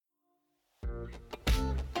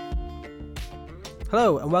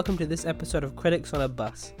Hello, and welcome to this episode of Critics on a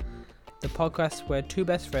Bus, the podcast where two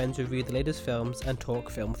best friends review the latest films and talk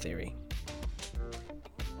film theory.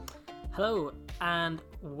 Hello, and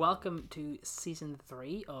welcome to season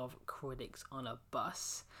 3 of Critics on a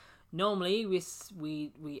Bus. Normally,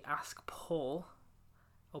 we ask Paul,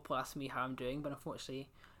 or Paul asks me how I'm doing, but unfortunately,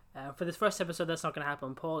 for this first episode, that's not going to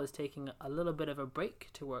happen. Paul is taking a little bit of a break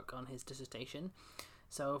to work on his dissertation.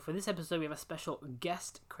 So for this episode, we have a special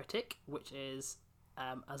guest critic, which is,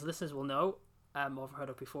 as listeners will know, or have heard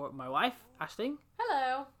of before, my wife, Aisling.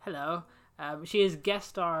 Hello. Hello. She has guest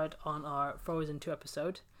starred on our Frozen 2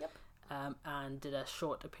 episode. Yep. And did a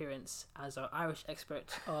short appearance as our Irish expert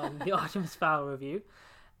on the Artemis Fowl review.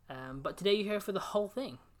 But today you're here for the whole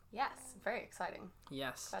thing. Yes, very exciting.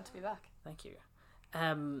 Yes. Glad to be back. Thank you.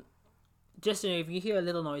 Just so you know, if you hear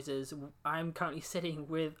little noises, I'm currently sitting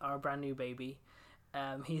with our brand new baby.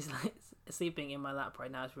 He's sleeping in my lap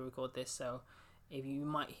right now as we record this, so if you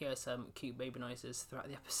might hear some cute baby noises throughout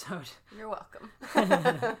the episode. You're welcome.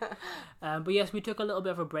 But yes, we took a little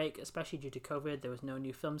bit of a break, especially due to COVID. There was no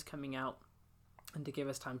new films coming out, and to give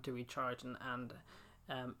us time to recharge, and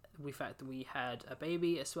we found that we had a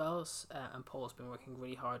baby as well, and Paul's been working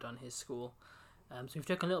really hard on his school. So we've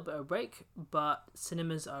taken a little bit of a break, but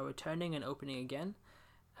cinemas are returning and opening again.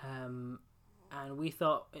 And we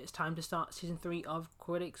thought it's time to start season 3 of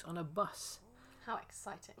Critics on a Bus. How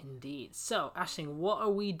exciting. Indeed. So, Aisling, what are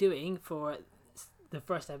we doing for the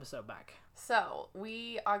first episode back? So,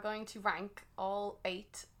 we are going to rank all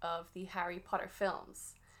 8 of the Harry Potter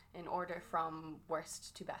films in order from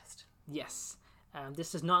worst to best. Yes.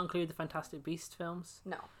 This does not include the Fantastic Beasts films.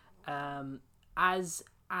 No. As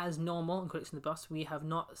normal in Critics on the Bus, we have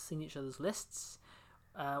not seen each other's lists.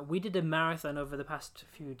 We did a marathon over the past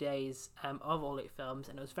few days of all 8 films,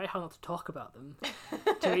 and it was very hard not to talk about them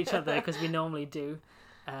to each other because we normally do.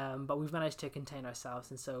 But we've managed to contain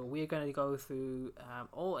ourselves, and so we're going to go through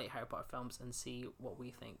all 8 Harry Potter films and see what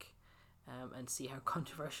we think, and see how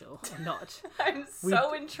controversial or not. I'm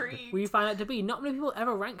so intrigued. We find out to be. Not many people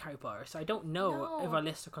ever rank Harry Potter, so I don't know if our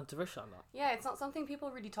lists are controversial or not. Yeah, it's not something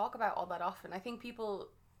people really talk about all that often. I think people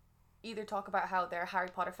either talk about how they're a Harry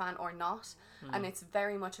Potter fan or not, and it's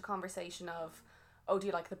very much a conversation of, oh, do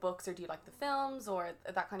you like the books or do you like the films, or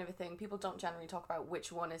that kind of a thing. People don't generally talk about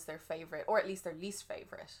which one is their favourite, or at least their least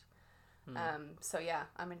favourite. So yeah,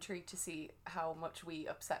 I'm intrigued to see how much we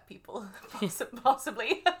upset people,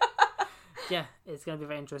 possibly. Yeah, it's going to be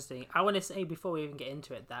very interesting. I want to say, before we even get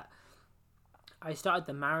into it, that I started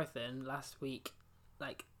the marathon last week,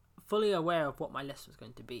 fully aware of what my list was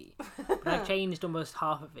going to be, but I've changed almost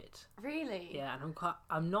half of it. Really? Yeah, and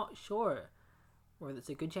I'm not sure whether it's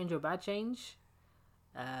a good change or a bad change.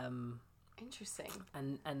 Interesting.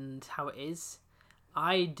 And how it is.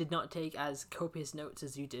 I did not take as copious notes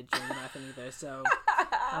as you did during the marathon either, so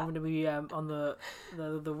I'm going to be on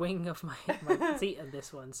the wing of my seat on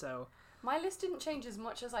this one. So my list didn't change as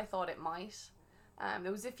much as I thought it might.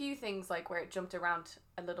 There was a few things where it jumped around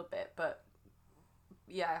a little bit, but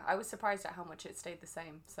yeah, I was surprised at how much it stayed the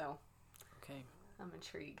same, so okay, I'm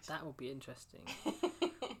intrigued. That will be interesting.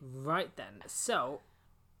 Right then, so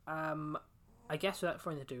I guess without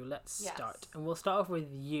further ado, let's start, and we'll start off with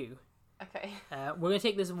you. Okay. We're gonna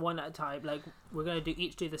take this one at a time. We're gonna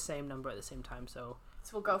each do the same number at the same time. So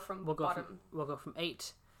we'll go from bottom. We'll go from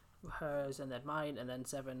 8, hers, and then mine, and then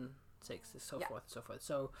 7, 6, and so forth, so forth.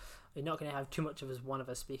 So you're not gonna have too much of one of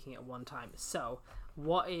us speaking at one time. So,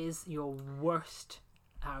 what is your worst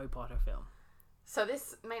Harry Potter film? So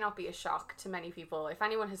this may not be a shock to many people. If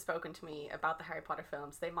anyone has spoken to me about the Harry Potter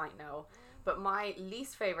films, they might know. But my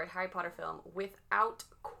least favourite Harry Potter film, without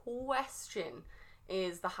question,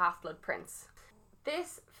 is The Half-Blood Prince.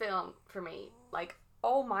 This film, for me,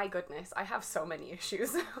 oh my goodness, I have so many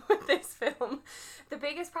issues with this film. The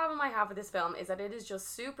biggest problem I have with this film is that it is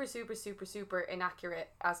just super, super, super, super inaccurate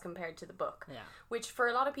as compared to the book. Yeah. Which for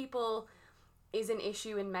a lot of people is an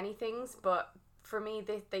issue in many things, but for me,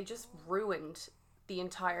 they just ruined the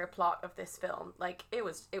entire plot of this film. It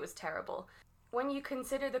was terrible. When you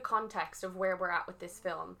consider the context of where we're at with this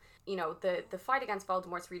film, the fight against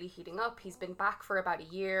Voldemort's really heating up. He's been back for about a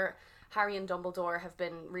year. Harry and Dumbledore have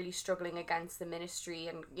been really struggling against the Ministry,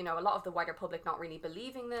 and a lot of the wider public not really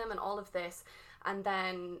believing them and all of this. And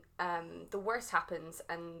then the worst happens,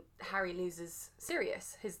 and Harry loses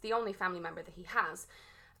Sirius, the only family member that he has.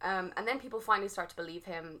 And then people finally start to believe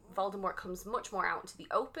him. Voldemort comes much more out into the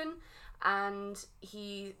open, and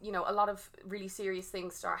he, a lot of really serious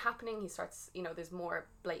things start happening. He starts, there's more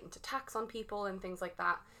blatant attacks on people and things like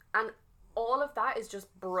that. And all of that is just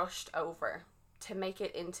brushed over to make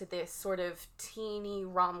it into this sort of teeny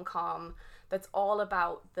rom-com that's all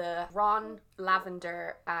about the Ron,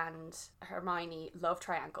 Lavender, and Hermione love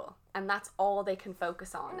triangle. And that's all they can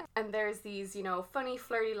focus on. And there's these, you know, funny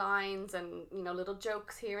flirty lines and, you know, little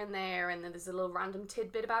jokes here and there. And then there's a little random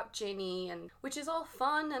tidbit about Ginny, and which is all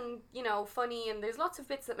fun and, you know, funny. And there's lots of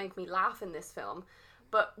bits that make me laugh in this film.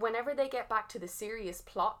 But whenever they get back to the serious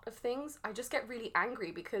plot of things, I just get really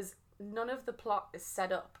angry because none of the plot is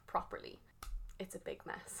set up properly. It's a big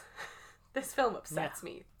mess. This film upsets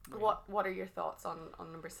me. What are your thoughts on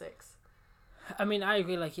number 6? I mean, I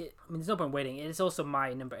agree. Like it. I mean, there's no point waiting. It's also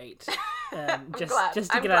my number 8. Just to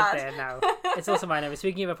I'm get glad. out there now. It's also my number. So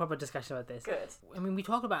we can have a proper discussion about this. Good. I mean, we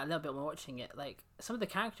talked about it a little bit when we were watching it. Like some of the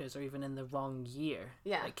characters are even in the wrong year.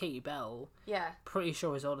 Yeah. Like Katie Bell. Yeah. Pretty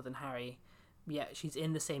sure is older than Harry. Yeah, she's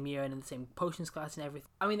in the same year and in the same potions class and everything.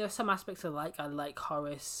 I mean, there's some aspects I like. I like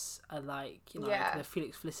Horace. I like, you know, like the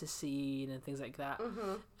Felix Felicis scene and things like that.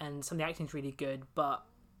 Mm-hmm. And some of the acting's really good, but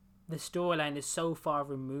the storyline is so far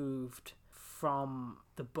removed from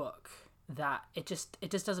the book that it just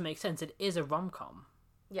doesn't make sense. It is a rom-com.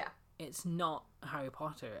 Yeah. It's not Harry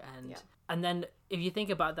Potter, and then if you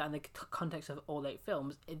think about that in the context of all 8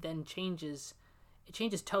 films, it then changes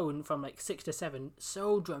tone from like 6 to 7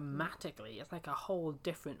 so dramatically. It's like a whole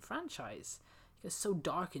different franchise. It's so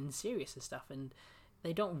dark and serious and stuff, and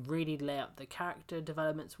they don't really lay out the character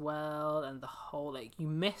developments well, and the whole, like, you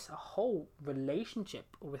miss a whole relationship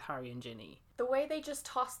with Harry and Ginny. The way they just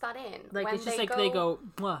toss that in. Like, when it's just like they go,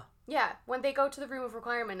 mwah. Yeah, when they go to the room of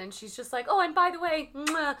requirement and she's just like, oh, and by the way,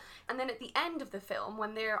 mwah. And then at the end of the film,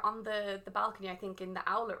 when they're on the balcony, I think in the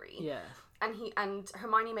Owlery, Yeah. and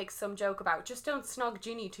Hermione makes some joke about, just don't snog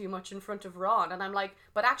Ginny too much in front of Ron. And I'm like,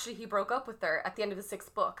 but actually he broke up with her at the end of the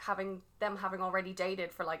 6th book, having already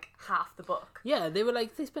dated for like half the book. Yeah, they were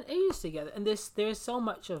like, they spent ages together. And there's so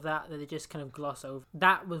much of that they just kind of gloss over.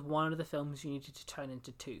 That was one of the films you needed to turn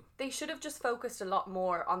into 2. They should have just focused a lot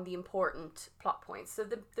more on the important plot points. So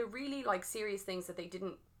the really like serious things that they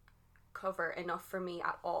didn't cover enough for me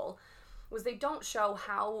at all was they don't show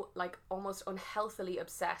how like almost unhealthily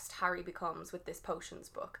obsessed Harry becomes with this potions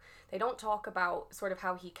book. They don't talk about sort of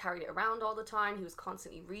how he carried it around all the time. He was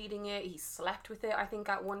constantly reading it. He slept with it, I think,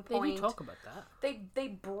 at one point. They do talk about that. They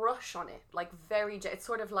brush on it like it's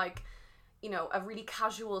sort of like, you know, a really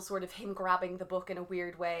casual sort of him grabbing the book in a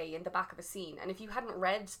weird way in the back of a scene. And if you hadn't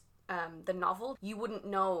read the novel, you wouldn't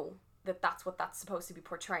know that that's what that's supposed to be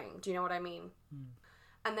portraying. Do you know what I mean?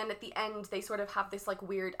 And then at the end, they sort of have this like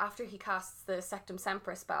weird, after he casts the Sectum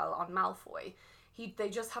Sempra spell on Malfoy, they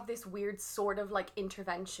just have this weird sort of like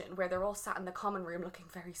intervention where they're all sat in the common room looking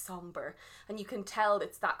very somber. And you can tell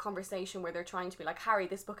it's that conversation where they're trying to be like, Harry,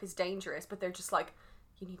 this book is dangerous, but they're just like,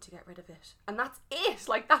 you need to get rid of it. And that's it.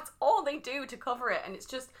 Like, that's all they do to cover it. And it's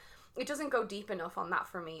just, it doesn't go deep enough on that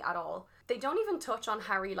for me at all. They don't even touch on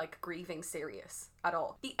Harry like grieving Sirius at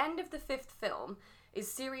all. The end of the 5th film is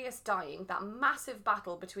Sirius dying, that massive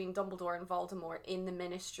battle between Dumbledore and Voldemort in the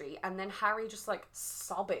Ministry, and then Harry just like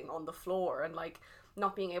sobbing on the floor and like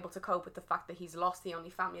not being able to cope with the fact that he's lost the only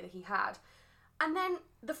family that he had. And then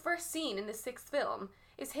the first scene in the 6th film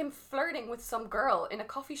is him flirting with some girl in a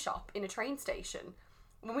coffee shop in a train station,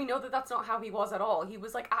 when we know that that's not how he was at all. He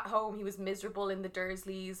was like at home, he was miserable in the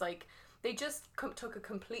Dursleys, like they just took a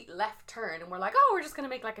complete left turn and were like, oh, we're just going to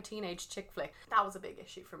make like a teenage chick flick. That was a big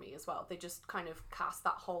issue for me as well. They just kind of cast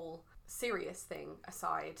that whole serious thing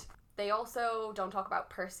aside. They also don't talk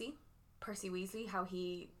about Percy Weasley, how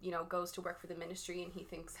he, you know, goes to work for the Ministry and he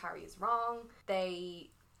thinks Harry is wrong.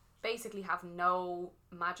 They basically have no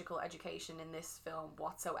magical education in this film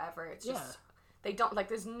whatsoever. It's just, they don't, like,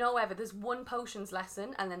 there's one potions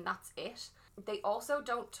lesson and then that's it. They also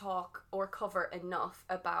don't talk or cover enough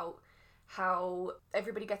about how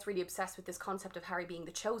everybody gets really obsessed with this concept of Harry being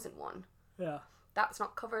the chosen one. Yeah. That's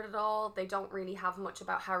not covered at all. They don't really have much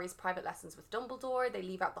about Harry's private lessons with Dumbledore. They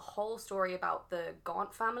leave out the whole story about the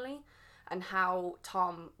Gaunt family and how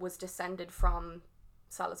Tom was descended from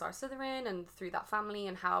Salazar Slytherin and through that family,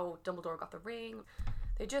 and how Dumbledore got the ring.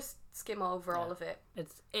 They just skim over all of it.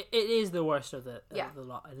 It is the worst of the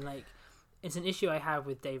lot, and like, it's an issue I have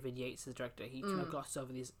with David Yates, the director. He kind of glosses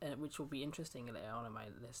over these, which will be interesting later on in my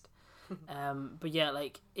list. But yeah,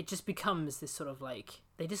 like, it just becomes this sort of like,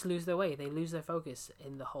 they just lose their way. They lose their focus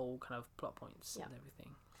in the whole kind of plot points and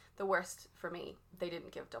everything. The worst for me, they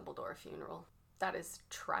didn't give Dumbledore a funeral. That is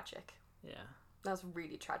tragic. Yeah. That's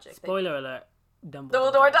really tragic. Spoiler alert,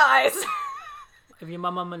 Dumbledore dies! If your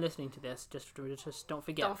mum are listening to this, just don't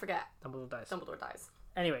forget. Don't forget. Dumbledore dies. Dumbledore dies.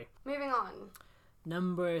 Anyway. Moving on.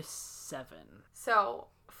 Number 7. So,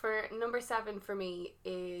 for number 7 for me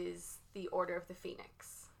is The Order of the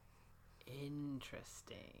Phoenix.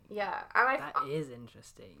 Interesting. Yeah, and That is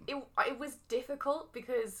interesting. it was difficult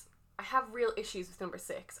because I have real issues with number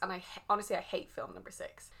 6, and honestly I hate film number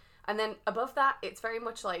 6. And then above that, it's very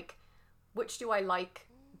much like, which do I like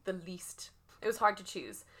the least? It was hard to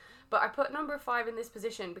choose, but I put number 5 in this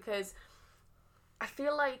position because I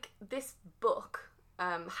feel like this book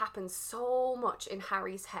happens so much in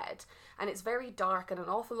Harry's head, and it's very dark, and an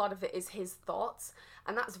awful lot of it is his thoughts,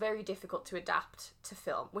 and that's very difficult to adapt to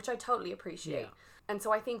film, which I totally appreciate. Yeah. And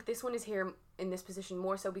so I think this one is here in this position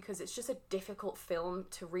more so because it's just a difficult film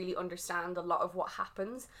to really understand a lot of what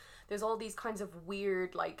happens. There's all these kinds of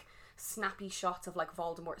weird, like, snappy shots of, like,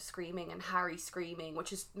 Voldemort screaming and Harry screaming,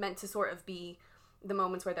 which is meant to sort of be the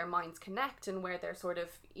moments where their minds connect and where they're sort of,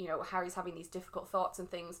 you know, Harry's having these difficult thoughts and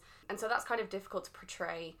things. And so that's kind of difficult to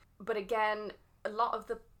portray. But again, a lot of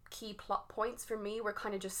the key plot points for me were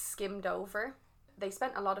kind of just skimmed over. They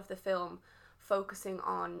spent a lot of the film focusing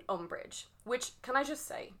on Umbridge, which, can I just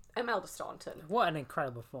say, Imelda Staunton. What an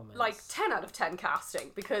incredible performance. Like, 10 out of 10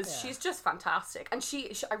 casting, because Yeah. she's just fantastic. And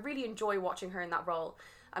I really enjoy watching her in that role.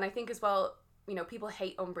 And I think as well, you know, people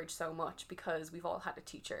hate Umbridge so much because we've all had a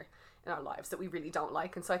teacher in our lives that we really don't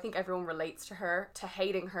like, and so I think everyone relates to her, to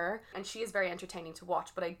hating her, and she is very entertaining to watch.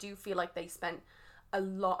 But I do feel like they spent a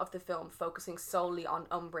lot of the film focusing solely on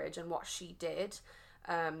Umbridge and what she did,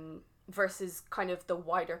 versus kind of the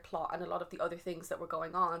wider plot and a lot of the other things that were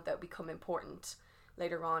going on that become important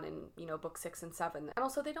later on in, you know, book 6 and 7. And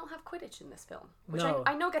also they don't have Quidditch in this film, which No.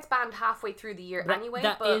 I know gets banned halfway through the year anyway,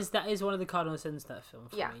 That but is one of the cardinal sins of that film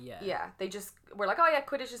for yeah, me. they just were like, oh yeah,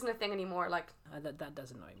 Quidditch isn't a thing anymore, like, That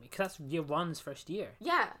does annoy me, because that's year one's first year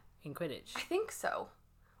yeah, in Quidditch. I think so.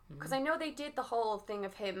 Because I know they did the whole thing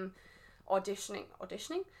of him auditioning,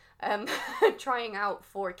 trying out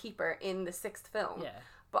for Keeper in the 6th film. Yeah.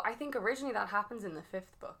 But I think originally that happens in the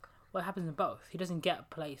 5th book. Well, it happens in both. He doesn't get a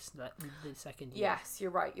place like the second year. Yes, you're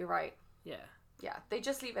right. Yeah. Yeah, they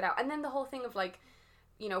just leave it out. And then the whole thing of, like,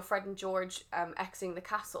 you know, Fred and George exiting the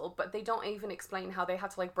castle, but they don't even explain how they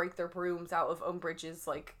had to, like, break their brooms out of Umbridge's,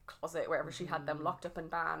 like, closet, wherever she had them locked up and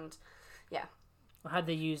banned. Yeah. Or had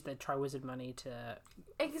they used their Triwizard money to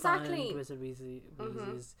Exactly. fund Wizard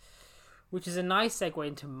Weasleys, which is a nice segue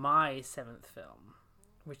into my 7th film,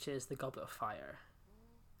 which is The Goblet of Fire.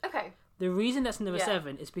 Okay. The reason that's number Yeah.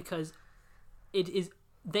 7 is because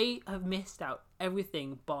they have missed out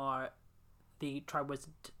everything bar the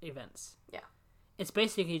Triwizard events. Yeah. It's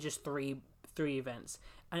basically just three events,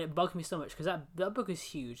 and it bugged me so much because that book is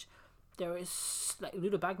huge. There is, like,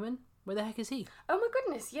 Ludo Bagman. Where the heck is he? Oh my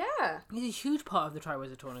goodness, yeah. He's a huge part of the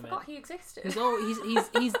Triwizard tournament. Forgot he existed.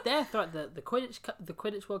 He's there throughout the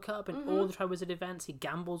Quidditch World Cup and all the Triwizard events. He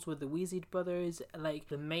gambles with the Weasley brothers. Like,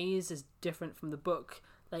 the maze is different from the book.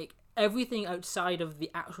 Like, everything outside of the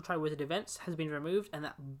actual Triwizard events has been removed, and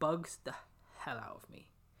that bugs the hell out of me.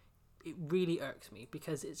 It really irks me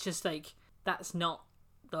because it's just like, that's not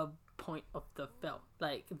the point of the film.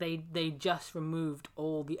 Like, they just removed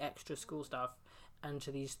all the extra school stuff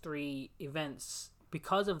into these 3 events.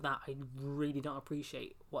 Because of that, I really don't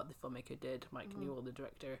appreciate what the filmmaker did, Mike Newell, the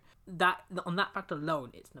director. That, on that fact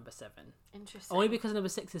alone, it's number 7. Interesting. Only because number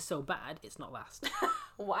 6 is so bad, it's not last.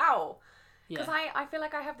 Wow. Yeah. Because I feel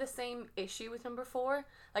like I have the same issue with number 4.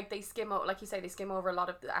 Like, they skim over, like you say, they skim over a lot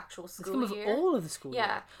of the actual school It's year. all of the school Yeah,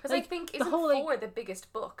 year. because Like, I think the isn't whole, 4 the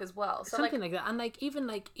biggest book as well? So something like that. And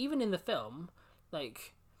even in the film,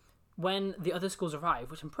 like, when the other schools arrive,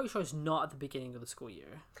 which I'm pretty sure is not at the beginning of the school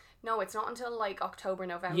year. no, it's not until like October,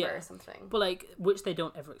 November Yeah. or something. But, like, which they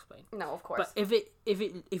don't ever explain. No, of course. But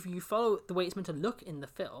if you follow the way it's meant to look in the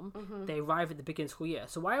film, they arrive at the beginning of school year.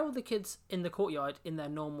 So why are all the kids in the courtyard in their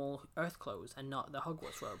normal Earth clothes and not their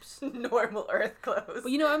Hogwarts robes? Normal Earth clothes.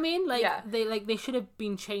 But you know what I mean? Like, Yeah. they should have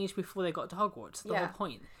been changed before they got to Hogwarts. The Yeah. whole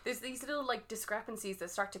point. There's these little like discrepancies that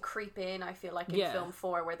start to creep in, I feel like, in Yeah. film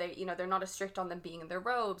 4, where they, you know, they're not as strict on them being in their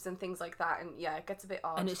robes and things like that, and yeah, it gets a bit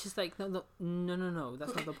odd. And it's just like, no,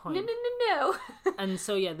 that's not the point. No. And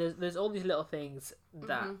so yeah, there's all these little things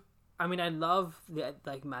that I mean, I love the,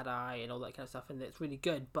 like, Mad Eye and all that kind of stuff, and it's really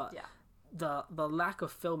good. But Yeah. the lack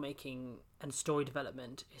of filmmaking and story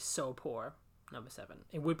development is so poor. Number 7.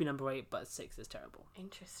 It would be number 8, but 6 is terrible.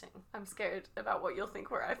 Interesting. I'm scared about what you'll think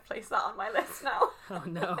where I've placed that on my list now. Oh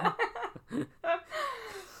no.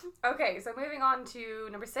 Okay, so moving on to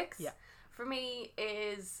number 6. Yeah. For me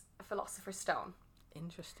is Philosopher's Stone,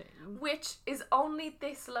 Interesting. which is only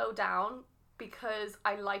this low down because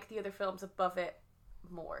I like the other films above it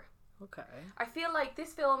more. Okay. I feel like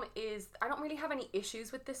this film I don't really have any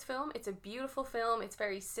issues with this film. It's a beautiful film. It's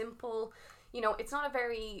very simple. You know, it's not a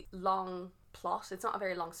very long plot. It's not a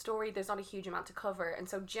very long story. There's not a huge amount to cover, and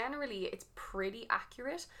so generally it's pretty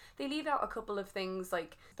accurate. They leave out a couple of things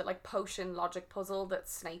like the potion logic puzzle that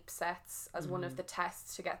Snape sets as one of the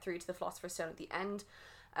tests to get through to the Philosopher's Stone at the end.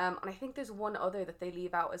 And I think there's one other that they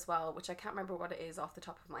leave out as well, which I can't remember what it is off the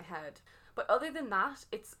top of my head. But other than that,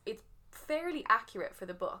 it's fairly accurate for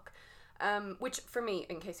the book. Which for me,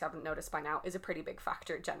 in case you haven't noticed by now, is a pretty big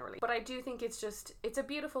factor generally. But I do think it's a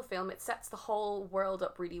beautiful film. It sets the whole world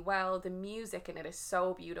up really well. The music in it is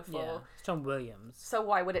so beautiful. Yeah, it's John Williams. So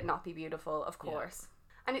why would it not be beautiful? Of course. Yeah.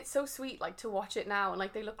 And it's so sweet, to watch it now, and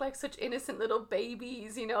they look like such innocent little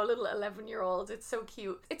babies, little 11-year-olds. It's so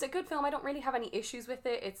cute. It's a good film. I don't really have any issues with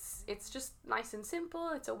it. It's just nice and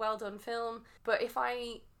simple. It's a well done film. But if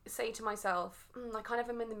I say to myself, I kind of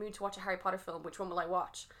am in the mood to watch a Harry Potter film, which one will I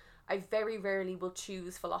watch? I very rarely will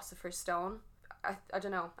choose Philosopher's Stone. I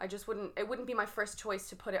don't know. It wouldn't be my first choice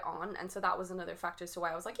to put it on. And so that was another factor as to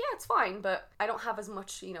why I was like, yeah, it's fine. But I don't have as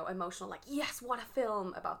much, emotional, yes, what a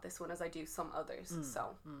film about this one as I do some others.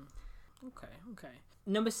 Okay.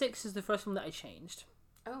 Number 6 is the first one that I changed.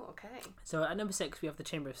 Oh, okay. So at number 6, we have The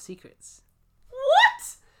Chamber of Secrets.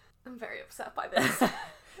 What? I'm very upset by this.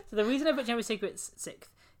 So the reason I put Chamber of Secrets 6th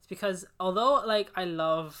is because although, I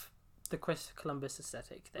love the Chris Columbus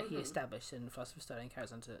aesthetic that he established in Philosopher's Stone and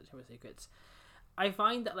carries on to Chamber of Secrets, I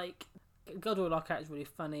find that Gilderoy Lockhart is really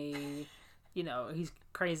funny, he's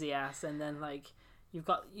crazy ass, and then you've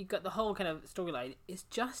got the whole kind of storyline. It's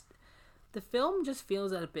just the film just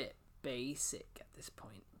feels a bit basic at this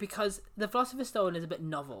point because the Philosopher's Stone is a bit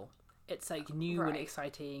novel. It's new and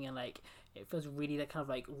exciting, and it feels really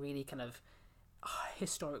really kind of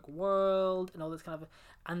historic world and all this kind of,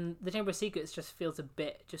 and the Chamber of Secrets just feels a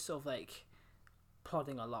bit just sort of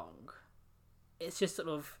plodding along. It's just sort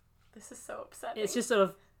of, this is so upsetting. it's just sort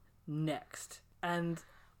of next, and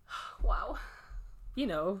wow,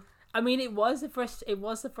 I mean, it was the first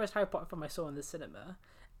Harry Potter film I saw in the cinema,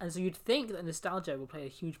 and so you'd think that nostalgia would play a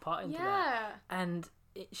huge part into that, and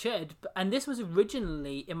it should. And this was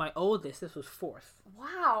originally in my old list. This was 4th.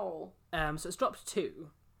 Wow. So it's dropped 2.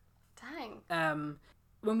 Dang.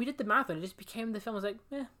 When we did the marathon, it just became, the film was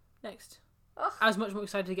next. Ugh. I was much more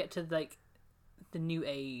excited to get to the new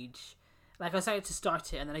age. I was excited to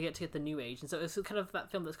start it, and then I get to get the new age, and so it's kind of that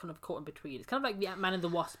film that's kind of caught in between. It's kind of like the Ant-Man and the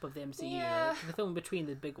Wasp of the MCU, Yeah. the film in between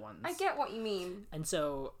the big ones. I get what you mean. And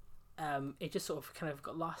so, it just sort of kind of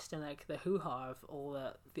got lost in the hoo-ha of all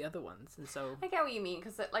the other ones, and so I get what you mean,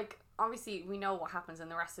 because obviously we know what happens in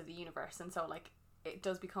the rest of the universe, and so it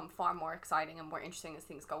does become far more exciting and more interesting as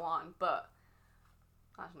things go on. But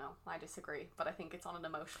I don't know, I disagree. But I think it's on an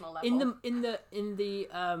emotional level.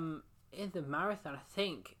 in the marathon, I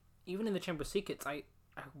think even in the Chamber of Secrets, I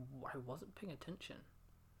wasn't paying attention.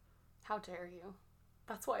 How dare you?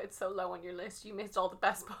 That's why it's so low on your list. You missed all the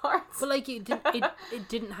best parts. But it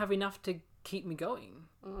didn't have enough to keep me going,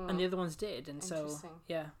 and the other ones did, and so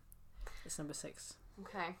yeah, it's number 6.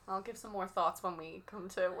 Okay, I'll give some more thoughts when we come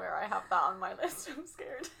to where I have that on my list. I'm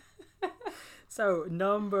scared. So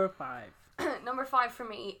number 5. Number 5 for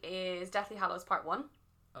me is Deathly Hallows Part 1.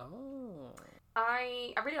 Oh.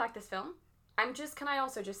 I really like this film. Can I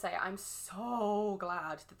also just say, I'm so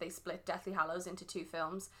glad that they split Deathly Hallows into 2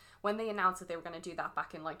 films. When they announced that they were going to do that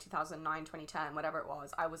back in 2009, 2010, whatever it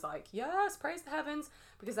was, I was like, yes, praise the heavens,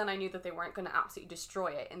 because then I knew that they weren't going to absolutely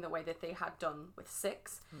destroy it in the way that they had done with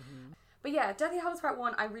 6. Mm-hmm. But yeah, Deathly Hallows Part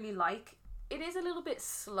 1 I really like. It is a little bit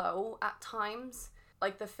slow at times.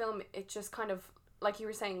 The film, it just kind of, like you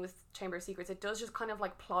were saying with Chamber of Secrets, it does just kind of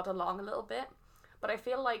plod along a little bit. But I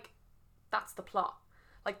feel like that's the plot.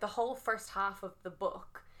 The whole first half of the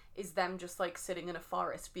book is them just sitting in a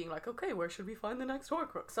forest being okay, where should we find the next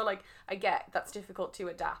Horcrux? So I get that's difficult to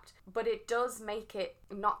adapt, but it does make it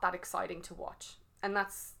not that exciting to watch. And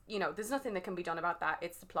that's, there's nothing that can be done about that.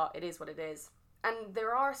 It's the plot. It is what it is. And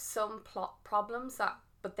there are some plot problems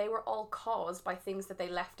but they were all caused by things that they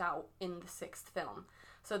left out in the 6th film.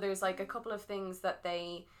 So there's a couple of things that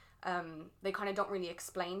they kind of don't really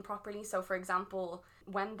explain properly. So for example,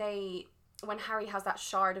 when Harry has that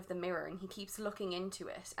shard of the mirror and he keeps looking into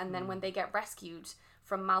it, and then when they get rescued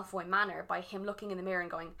from Malfoy Manor by him looking in the mirror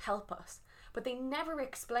and going, help us. But they never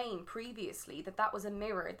explained previously that was a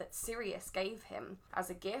mirror that Sirius gave him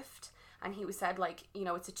as a gift. And he was said,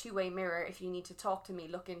 it's a 2-way mirror. If you need to talk to me,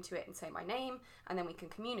 look into it and say my name, and then we can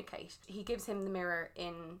communicate. He gives him the mirror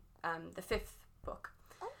in the 5th book.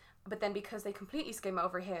 But then because they completely skim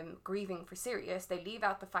over him grieving for Sirius, they leave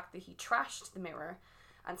out the fact that he trashed the mirror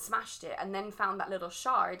and smashed it, and then found that little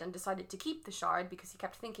shard and decided to keep the shard because he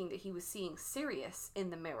kept thinking that he was seeing Sirius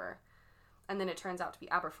in the mirror. And then it turns out to be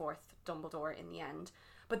Aberforth Dumbledore in the end.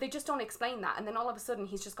 but they just don't explain that. And then all of a sudden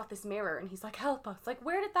he's just got this mirror and he's like, help us. Like,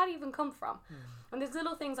 where did that even come from? And there's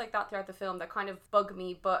little things like that throughout the film that kind of bug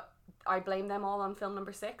me, but I blame them all on film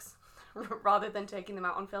number 6 rather than taking them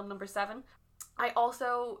out on film number 7.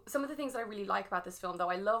 Some of the things that I really like about this film, though,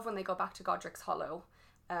 I love when they go back to Godric's Hollow.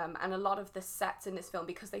 And a lot of the sets in this film,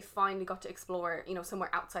 because they finally got to explore, somewhere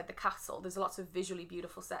outside the castle, there's lots of visually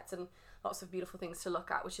beautiful sets and lots of beautiful things to look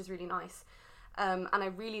at, which is really nice. And I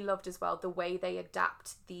really loved as well the way they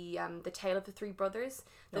adapt the tale of the three brothers.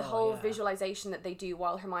 The whole visualization that they do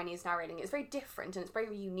while Hermione is narrating is very different and it's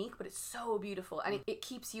very unique, but it's so beautiful, and it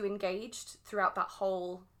keeps you engaged throughout that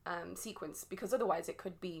whole sequence, because otherwise it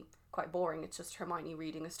could be quite boring. It's just Hermione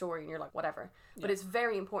reading a story and you're like, whatever. But it's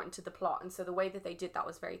very important to the plot, and so the way that they did that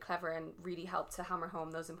was very clever and really helped to hammer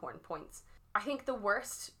home those important points. I think the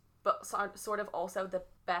worst, but sort of also the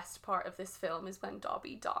best part of this film is when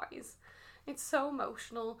Dobby dies. It's so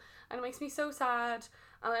emotional and it makes me so sad,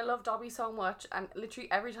 and I love Dobby so much, and literally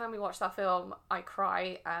every time we watch that film I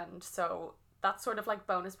cry, and so that's sort of like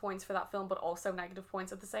bonus points for that film, but also negative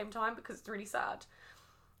points at the same time because it's really sad.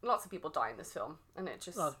 Lots of people die in this film, and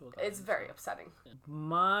it's very upsetting.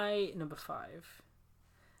 My number 5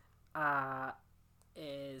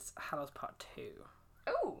 is Hallows Part 2.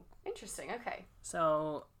 Oh, interesting, okay.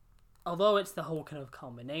 So, although it's the whole kind of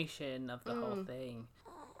culmination of the whole thing,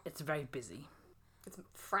 it's very busy. It's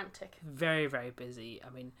frantic. Very, very busy. I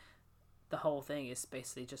mean, the whole thing is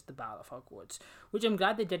basically just the Battle of Hogwarts, which I'm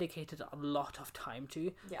glad they dedicated a lot of time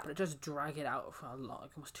to, but it just drag it out for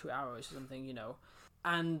almost 2 hours or something,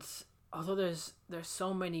 And although there's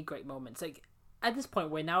so many great moments, like at this point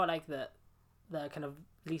we're now at like the kind of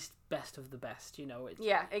least best of the best, It's,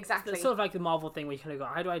 yeah, exactly. It's sort of like the Marvel thing where you kind of go,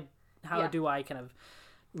 how do I kind of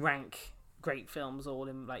rank great films all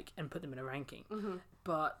in and put them in a ranking?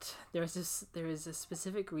 But there is a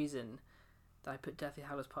specific reason that I put Deathly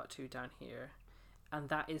Hallows Part 2 down here, and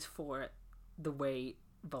that is for the way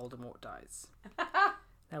Voldemort dies.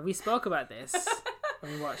 Now, we spoke about this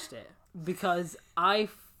when we watched it, because I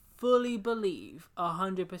fully believe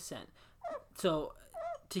 100%. So,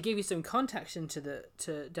 to give you some context into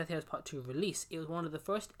to Deathly Hallows Part 2 release, it was one of the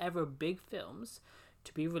first ever big films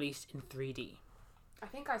to be released in 3D. I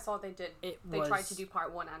think I saw they did. They tried to do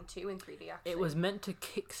part 1 and 2 in 3D, actually. It was meant to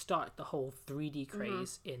kickstart the whole 3D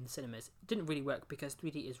craze in cinemas. It didn't really work because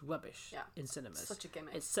 3D is rubbish in cinemas. Such a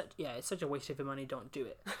gimmick. It's such a waste of your money. Don't do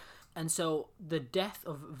it. And so the death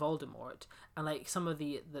of Voldemort and some of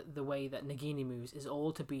the way that Nagini moves is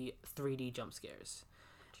all to be 3D jump scares.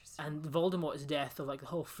 And Voldemort's death of the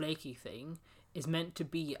whole flaky thing is meant to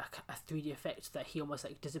be a 3D effect that he almost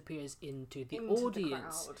disappears into the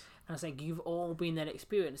audience. And it's you've all been there,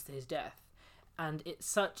 experienced his death, and it's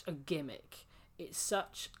such a gimmick. It's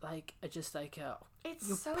such it's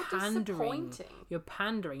you're so disappointing. You're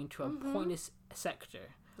pandering to a pointless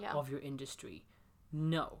sector of your industry.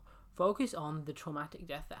 No, focus on the traumatic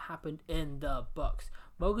death that happened in the books.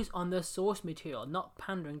 Focus on the source material, not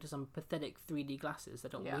pandering to some pathetic 3D glasses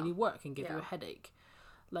that don't really work and give you a headache.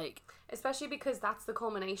 Especially because that's the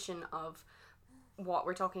culmination of what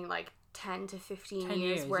we're talking 10 to 15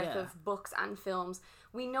 years worth of books and films.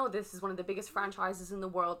 We know this is one of the biggest franchises in the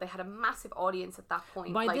world. They had a massive audience at that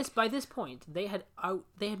point. By this point, they had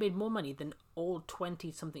made more money than all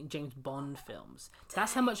 20-something James Bond films.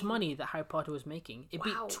 That's how much money that Harry Potter was making. It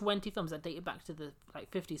beat 20 films that dated back to the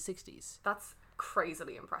 50s, 60s. That's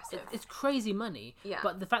crazily impressive. It's crazy money. Yeah.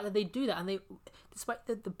 But the fact that they do that, and they, despite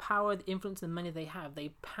the power, the influence, and the money they have, they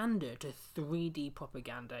pander to 3D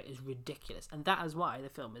propaganda is ridiculous, and that is why the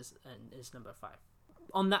film is number 5.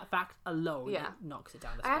 On that fact alone, it knocks it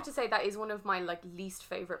down. I have to say that is one of my least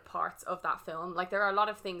favorite parts of that film. There are a lot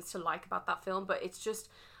of things to like about that film, but it's just,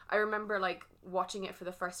 I remember watching it for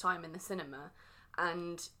the first time in the cinema,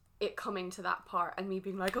 and it coming to that part, and me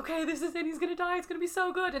being okay, this is it, he's gonna die, it's gonna be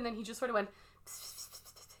so good, and then he just sort of went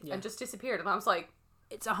and just disappeared, and I was like,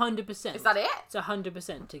 it's 100%. Is that it? It's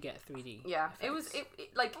 100% to get 3D. Yeah, effects. it was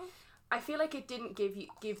I feel like it didn't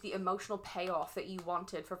give the emotional payoff that you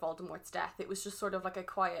wanted for Voldemort's death. It was just sort of a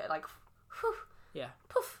quiet whew,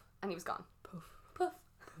 poof, and he was gone. Poof. Poof.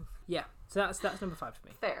 Yeah, so that's number 5 for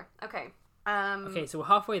me. Fair. Okay. Okay, so we're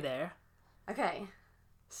halfway there. Okay.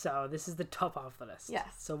 So this is the top half of the list.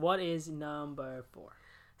 Yes. So what is number 4?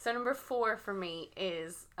 So number 4 for me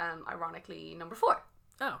is, ironically, number 4.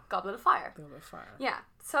 Oh. Goblet of Fire. Goblet of Fire. Yeah.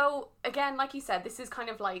 So, again, like you said, this is kind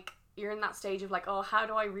of you're in that stage of oh, how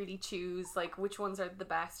do I really choose, which ones are the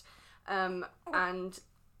best? And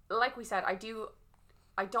like we said, I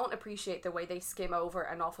don't appreciate the way they skim over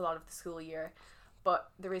an awful lot of the school year,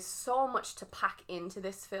 but there is so much to pack into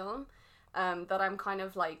this film, that I'm kind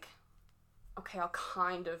of okay, I'll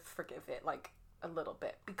kind of forgive it like a little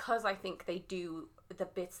bit, because I think they do the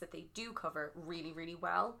bits that they do cover really, really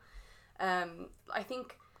well. I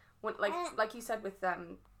think when like you said with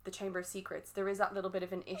the Chamber of Secrets, there is that little bit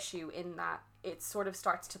of an issue in that it sort of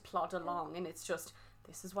starts to plod along, and it's just,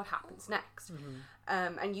 this is what happens next.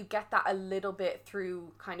 And you get that a little bit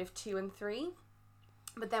through kind of 2 and 3.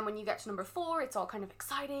 But then when you get to number 4, it's all kind of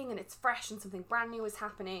exciting and it's fresh and something brand new is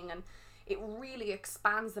happening, and it really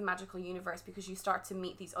expands the magical universe because you start to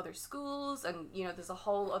meet these other schools, and you know, there's a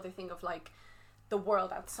whole other thing of like the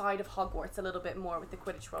world outside of Hogwarts a little bit more with the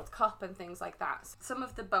Quidditch World Cup and things like that. Some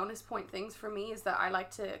of the bonus point things for me is that I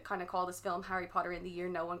like to kind of call this film Harry Potter in the year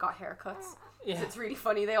no one got haircuts. Yeah. It's really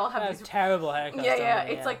funny. They all have these terrible haircuts. Yeah.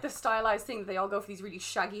 It's like the stylized thing that they all go for these really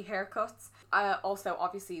shaggy haircuts. Also,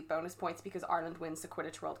 obviously, bonus points because Ireland wins the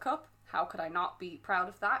Quidditch World Cup. How could I not be proud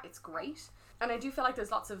of that? It's great. And I do feel like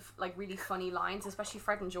there's lots of like really funny lines, especially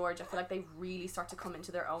Fred and George. I feel like they really start to come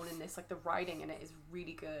into their own in this. Like the writing in it is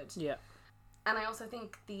really good. Yeah. And I also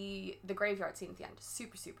think the graveyard scene at the end is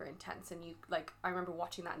super, super intense. And you like, I remember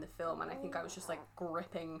watching that in the film, and I think I was just like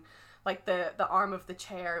gripping like the arm of the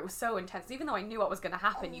chair. It was so intense. Even though I knew what was going to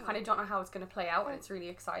happen, you kind of don't know how it's going to play out, and it's really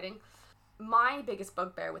exciting. My biggest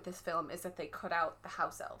bugbear with this film is that they cut out the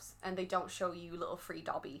house elves and they don't show you little free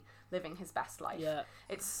Dobby living his best life. Yeah.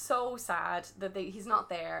 It's so sad that he's not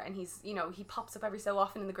there, and he's, you know, he pops up every so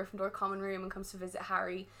often in the Gryffindor common room and comes to visit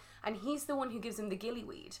Harry, and he's the one who gives him the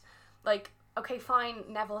gillyweed. Like, okay, fine,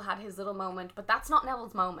 Neville had his little moment, but that's not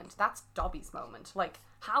Neville's moment. That's Dobby's moment. Like,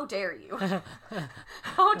 how dare you?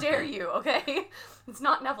 How dare you, okay? It's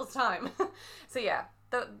not Neville's time. So yeah,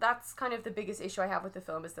 that's kind of the biggest issue I have with the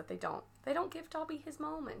film, is that they don't give Dobby his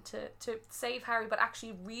moment to save Harry, but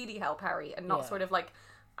actually really help Harry, and not sort of like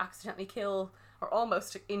accidentally kill or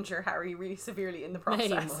almost injure Harry really severely in the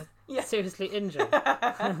process. Seriously injure.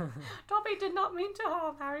 Dobby did not mean to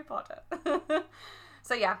harm Harry Potter.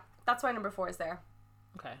 So yeah, that's why number 4 is there.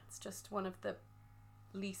 Okay. It's just one of the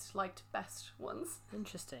least liked best ones.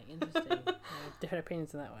 Interesting. Different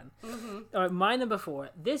opinions on that one. Mm-hmm. All right, my number 4.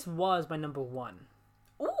 This was my number 1.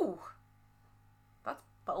 Ooh, that's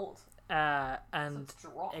bold. And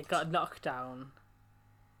it got knocked down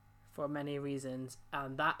for many reasons,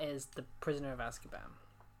 and that is The Prisoner of Azkaban.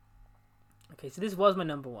 Okay, so this was my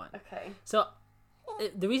number 1. Okay. So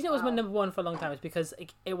the reason it was my number 1 for a long time is because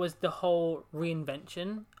it was the whole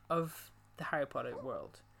reinvention of the Harry Potter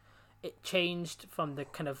world. It changed from the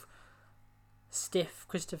kind of stiff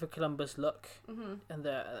Christopher Columbus look,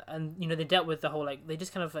 and you know, they dealt with the whole like, they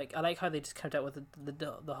just kind of like, I like how they just kind of dealt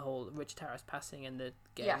with the whole Richard Harris passing and the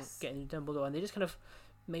getting Dumbledore, and they just kind of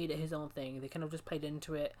made it his own thing. They kind of just played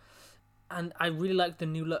into it, and I really liked the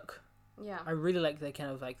new look. Yeah, I really liked the kind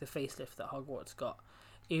of like the facelift that Hogwarts got,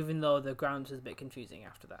 even though the grounds was a bit confusing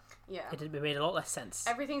after that. Yeah, it made a lot less sense.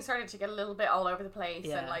 Everything started to get a little bit all over the place,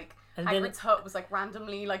 and like and Hagrid's hut was like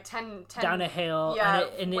randomly like 10 down a hill,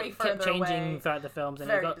 and it kept changing throughout the films,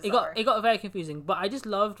 and it got very confusing. But I just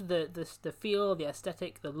loved the feel, the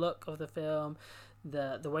aesthetic, the look of the film,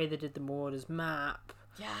 the way they did the Marauders map.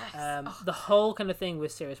 Yes. The whole kind of thing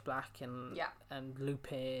with Sirius Black and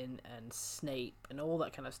Lupin and Snape and all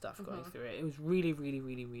that kind of stuff going through it. It was really, really,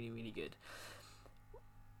 really, really, really good.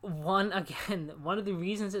 One of the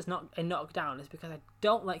reasons it's not a knockdown is because I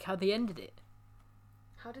don't like how they ended it.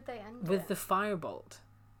 How did they end with the firebolt?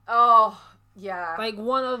 Oh, yeah. Like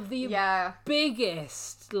one of the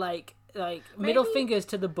biggest like middle fingers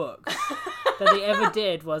to the book that they ever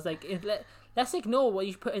did was like, let's ignore what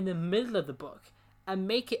you put in the middle of the book and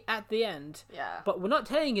make it at the end. Yeah. But we're not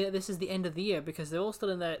telling you that this is the end of the year, because they're all still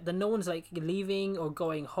in there. No one's like leaving or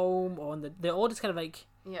going home, or they're all just kind of like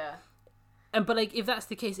but like, if that's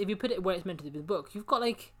the case, if you put it where it's meant to be in the book, you've got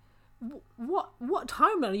like, what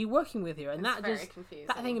timeline are you working with here? And it's very confusing.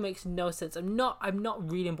 That thing makes no sense. I'm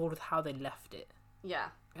not really on board with how they left it. Yeah.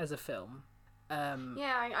 As a film. I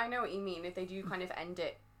know what you mean. If they do kind of end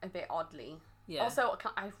it a bit oddly. Yeah. Also,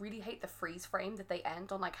 I really hate the freeze frame that they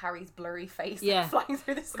end on, like Harry's blurry face flying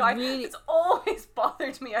through the sky. Really, it's always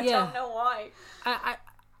bothered me. I don't know why.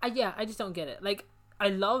 I just don't get it. Like, I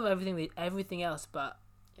love everything else, but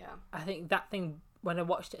I think that thing, when I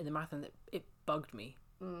watched it in the marathon, it bugged me.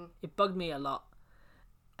 It bugged me a lot.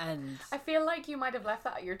 And I feel like you might have left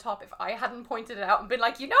that at your top if I hadn't pointed it out and been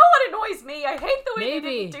like, you know what annoys me? I hate the way you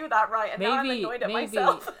didn't do that right, and now I'm annoyed at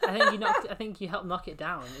myself. I think you helped knock it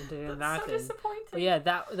down into a marathon. So disappointing. But yeah,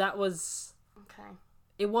 that was okay.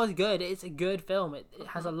 It was good. It's a good film. It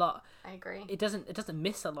has a lot. I agree. It doesn't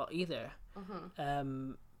miss a lot either.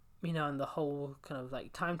 You know, and the whole kind of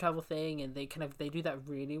like time travel thing, and they do that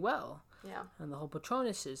really well. Yeah. And the whole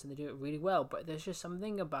Patronuses, and they do it really well. But there's just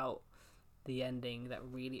something about the ending that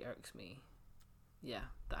really irks me. Yeah,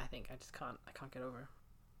 that I think I can't get over.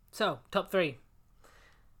 So, top 3.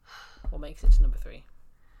 What makes it to number 3?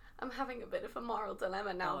 I'm having a bit of a moral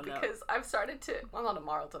dilemma now Oh, no. because I've started to... Well, not a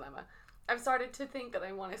moral dilemma. I've started to think that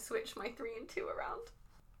I want to switch my 3 and 2 around.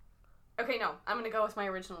 Okay, no. I'm going to go with my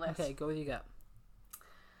original list. Okay, go with your gut.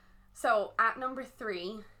 So, at number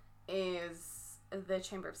 3 is The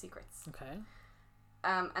Chamber of Secrets. Okay.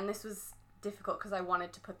 And this was difficult because I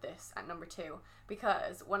wanted to put this at number 2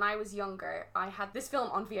 because when I was younger I had this film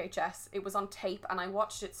on VHS. It was on tape and I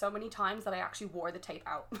watched it so many times that I actually wore the tape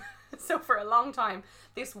out. So for a long time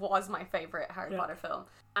this was my favourite Harry Potter film,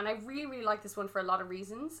 and I really, really like this one for a lot of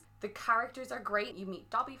reasons. The characters are great. You meet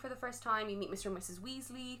Dobby for the first time, you meet Mr. and Mrs.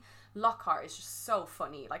 Weasley. Lockhart is just so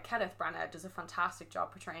funny. Like, Kenneth Branagh does a fantastic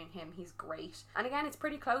job portraying him. He's great. And again, it's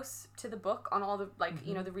pretty close to the book on all the, like,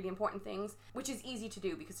 you know, the really important things, which is easy to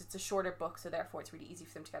do because it's a shorter book, so therefore it's really easy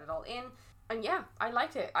for them to get it all in. And yeah, I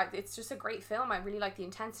liked it. It's just a great film. I really like the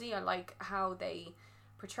intensity. I like how they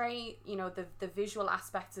portray, you know, the visual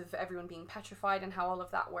aspects of everyone being petrified and how all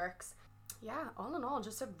of that works. Yeah, all in all,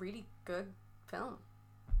 just a really good film.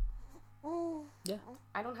 Yeah.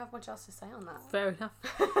 I don't have much else to say on that. Fair enough.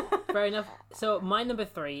 Fair enough. So my number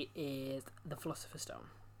 3 is The Philosopher's Stone.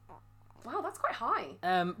 Wow, that's quite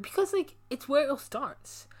high. Because like it's where it all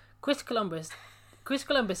starts. Chris Columbus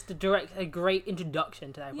directs a great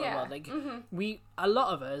introduction to the Harry Potter world. Like a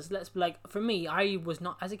lot of us, let's be like, for me, I was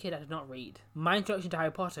not, as a kid I did not read. My introduction to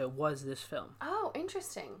Harry Potter was this film. Oh,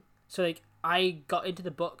 interesting. So like I got into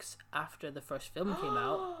the books after the first film came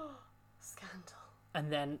out. Scandal. And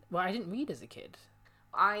then, well, I didn't read as a kid.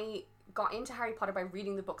 I got into Harry Potter by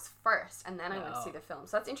reading the books first, and then I went to see the film.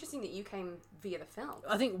 So that's interesting that you came via the film.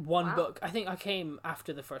 I think book. I think I came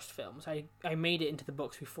after the first film. So I made it into the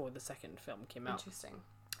books before the second film came out. Interesting.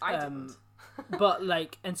 I didn't. But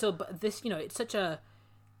like, and so, but this, you know, it's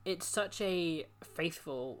such a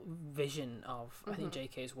faithful vision of, I think,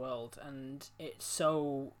 JK's world, and it's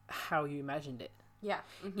so how you imagined it. Yeah.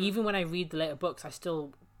 Even when I read the later books, I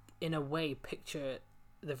still, in a way, picture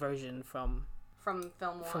the version from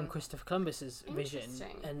film 1. From Christopher Columbus's vision,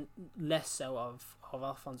 and less so of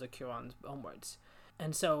Alfonso Cuarón's onwards.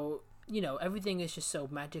 And so, you know, everything is just so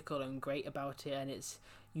magical and great about it, and it's,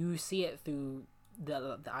 you see it through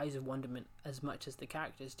the eyes of wonderment as much as the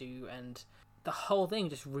characters do, and the whole thing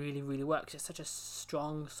just really, really works. It's such a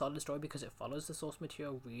strong, solid story because it follows the source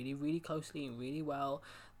material really, really closely and really well.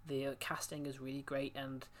 The casting is really great,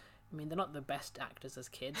 and I mean, they're not the best actors as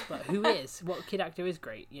kids, but who is? What kid actor is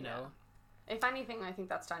great, you know? If anything, I think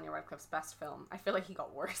that's Daniel Radcliffe's best film. I feel like he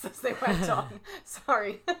got worse as they went on.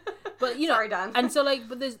 Sorry. But, you know, sorry, Dan. And so, like,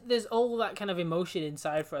 but there's all that kind of emotion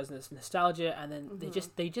inside for us, and this nostalgia, and then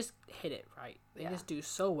they just hit it right. They just do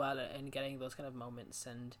so well in getting those kind of moments,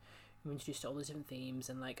 and we're introduced to all those different themes,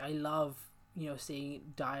 and, like, I love, you know,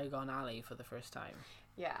 seeing Diagon Alley for the first time.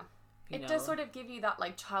 Yeah. It does sort of give you that,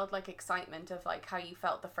 like, childlike excitement of, like, how you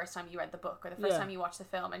felt the first time you read the book or the first time you watched the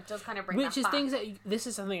film. It does kind of bring that back. Things that this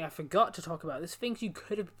is something I forgot to talk about. There's things you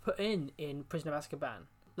could have put in Prisoner of Azkaban.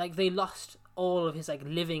 Like, they lost all of his, like,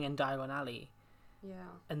 living in Diagon Alley. Yeah.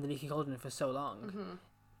 And the Leaky Cauldron for so long.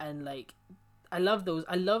 And, like, I love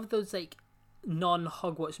those, like,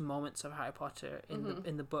 non-Hogwarts moments of Harry Potter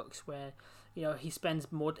in the books where, you know, he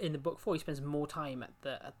spends more in the book 4. He spends more time at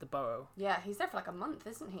the Burrow. Yeah, he's there for like a month,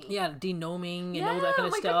 isn't he? Yeah, denoming and all that kind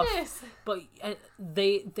of stuff. Goodness. But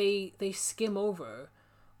they skim over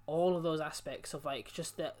all of those aspects of, like,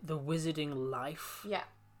 just the wizarding life. Yeah.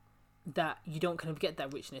 That you don't kind of get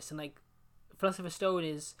that richness, and, like, Philosopher's Stone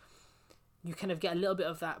is, you kind of get a little bit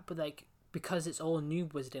of that, but, like, because it's all new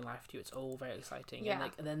wizarding life to you, it's all very exciting. Yeah.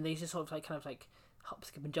 And then they just sort of, like, kind of, like, hop,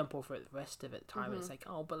 skip, and jump over it the rest of it time. And it's like,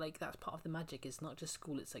 oh, but, like, that's part of the magic. It's not just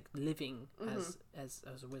school. It's, like, living as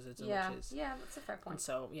a wizard and witches. Yeah, that's a fair point. And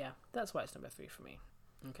so, yeah, that's why it's number 3 for me.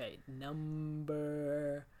 Okay,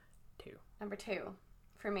 number 2. Number 2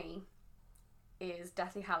 for me is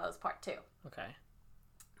Deathly Hallows Part 2. Okay.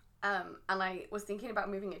 And I was thinking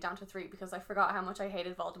about moving it down to 3 because I forgot how much I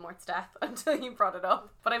hated Voldemort's death until you brought it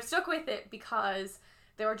up. But I've stuck with it because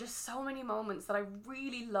there are just so many moments that I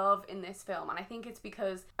really love in this film. And I think it's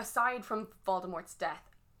because, aside from Voldemort's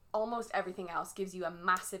death, almost everything else gives you a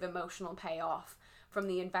massive emotional payoff from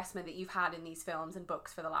the investment that you've had in these films and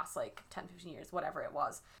books for the last, like, 10, 15 years, whatever it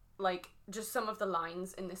was. Like, just some of the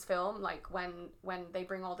lines in this film, like when they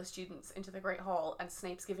bring all the students into the Great Hall and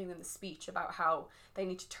Snape's giving them the speech about how they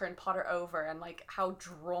need to turn Potter over, and, like, how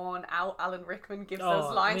drawn out Alan Rickman gives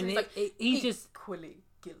those lines. I mean, he's equally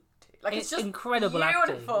guilty. Like, it's just incredible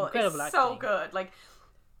beautiful. Incredible it's acting. So good. Like,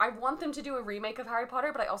 I want them to do a remake of Harry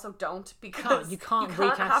Potter, but I also don't, because you can't have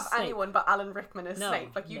recast Snape. anyone but Alan Rickman as No,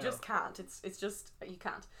 Snape. Like, you no. just can't. It's just, you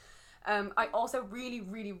can't. I also really,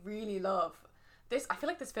 really, really love this. I feel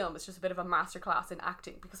like this film is just a bit of a masterclass in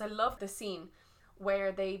acting, because I love the scene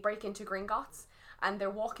where they break into Gringotts and they're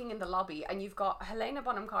walking in the lobby, and you've got Helena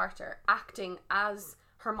Bonham Carter acting as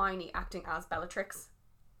Hermione, acting as Bellatrix.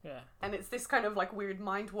 Yeah. And it's this kind of like weird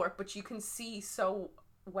mind warp, but you can see so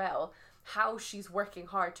well how she's working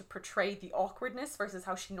hard to portray the awkwardness versus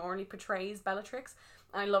how she normally portrays Bellatrix.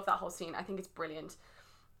 And I love that whole scene. I think it's brilliant.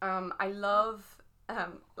 I love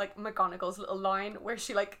like McGonagall's little line where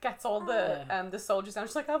she like gets all the soldiers down.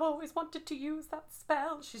 She's like, I've always wanted to use that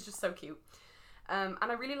spell. She's just so cute. And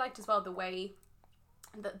I really liked as well the way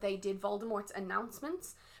that they did Voldemort's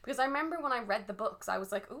announcements, because I remember when I read the books, I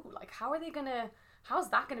was like, ooh, like how's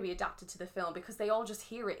that going to be adapted to the film, because they all just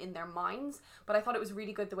hear it in their minds. But I thought it was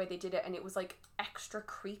really good the way they did it, and it was like extra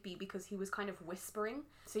creepy because he was kind of whispering.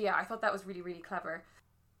 So yeah, I thought that was really, really clever.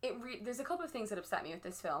 There's a couple of things that upset me with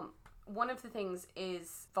this film. One of the things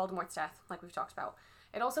is Voldemort's death, like we've talked about.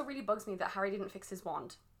 It also really bugs me that Harry didn't fix his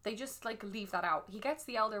wand. They just like leave that out. He gets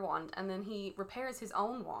the Elder Wand and then he repairs his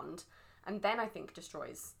own wand, and then I think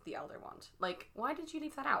destroys the Elder Wand. Like, why did you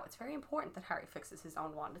leave that out? It's very important that Harry fixes his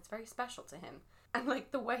own wand. It's very special to him. And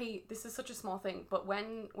like the way, this is such a small thing, but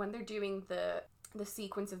when they're doing the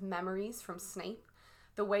sequence of memories from Snape,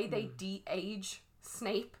 the way they de-age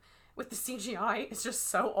Snape with the CGI is just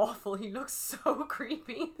so awful. He looks so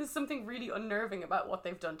creepy. There's something really unnerving about what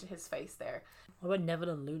they've done to his face there. What about Neville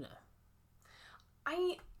and Luna?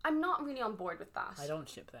 I'm not really on board with that. I don't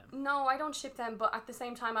ship them. No, I don't ship them, but at the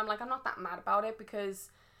same time, I'm not that mad about it, because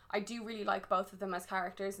I do really like both of them as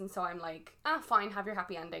characters, and so I'm like, fine, have your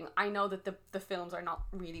happy ending. I know that the films are not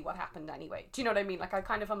really what happened anyway. Do you know what I mean? Like, I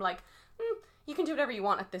kind of am like, you can do whatever you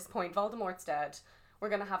want at this point. Voldemort's dead. We're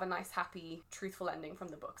going to have a nice, happy, truthful ending from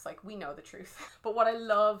the books. Like, we know the truth. But what I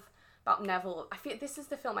love about Neville, this is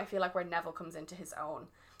the film I feel like where Neville comes into his own.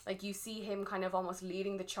 Like, you see him kind of almost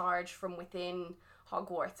leading the charge from within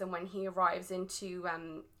Hogwarts, and when he arrives into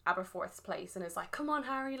Aberforth's place and is like, come on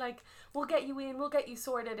Harry, like, we'll get you in, we'll get you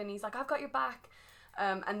sorted, and he's like, I've got your back.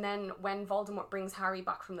 And then when Voldemort brings Harry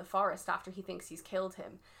back from the forest after he thinks he's killed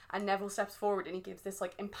him, and Neville steps forward and he gives this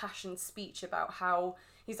like impassioned speech about how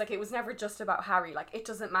he's like, it was never just about Harry, like, it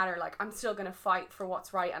doesn't matter, like, I'm still gonna fight for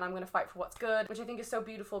what's right and I'm gonna fight for what's good, which I think is so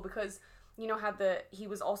beautiful, because you know how he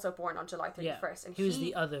was also born on July 31st, and he was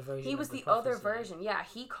the other version. He was the other version. Yeah,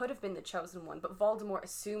 he could have been the chosen one, but Voldemort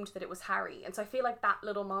assumed that it was Harry, and so I feel like that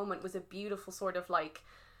little moment was a beautiful sort of like,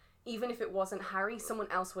 even if it wasn't Harry, someone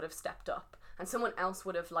else would have stepped up, and someone else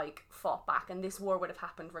would have like fought back, and this war would have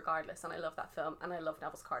happened regardless. And I love that film, and I love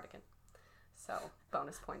Neville's cardigan. So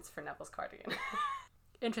bonus points for Neville's cardigan.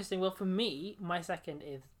 Interesting. Well, for me, my second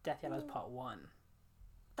is Deathly Hallows Part 1.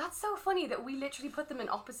 That's so funny that we literally put them in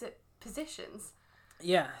opposite positions.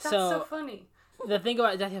 Yeah, that's so funny. The thing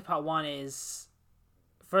about Deathly Hallows Part 1 is,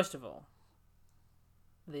 first of all,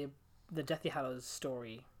 the Deathly Hallows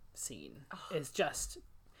story scene is just...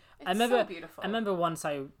 It's so beautiful. I remember once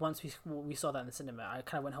we saw that in the cinema, I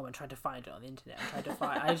kind of went home and tried to find it on the internet and tried to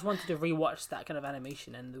find. I just wanted to rewatch that kind of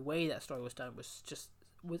animation, and the way that story was done was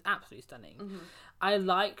absolutely stunning. Mm-hmm. I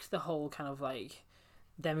liked the whole kind of like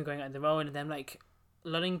them going out on their own and them like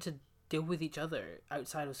learning to deal with each other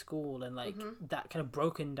outside of school, and like that kind of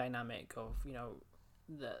broken dynamic of, you know,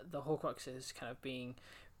 the Horcruxes kind of being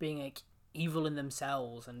like evil in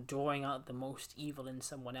themselves and drawing out the most evil in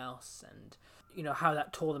someone else, and you know how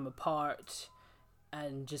that tore them apart,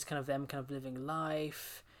 and just kind of them kind of living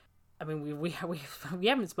life. I mean, we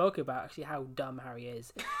haven't spoken about actually how dumb Harry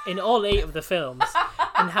is in all 8 of the films,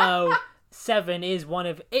 and how 7 is one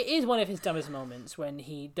of his dumbest moments, when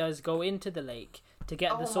he does go into the lake to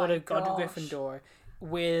get the sword of God of Gryffindor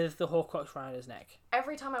with the Horcrux around his neck.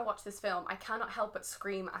 Every time I watch this film, I cannot help but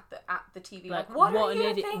scream at the TV, like what are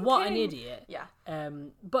you thinking? What an idiot! Yeah.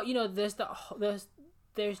 But you know,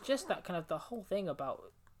 there's just that kind of the whole thing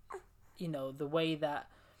about, you know, the way that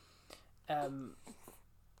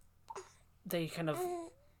they kind of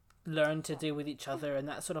learn to deal with each other, and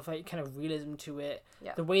that sort of like kind of realism to it.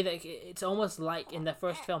 Yeah. The way that it's almost like in the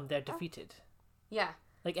first film they're defeated. Yeah.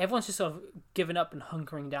 Like everyone's just sort of given up and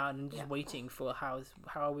hunkering down and just waiting for how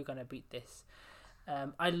are we gonna beat this.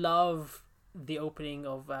 I love the opening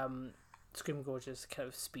of Scrimgeour's kind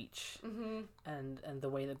of speech, and the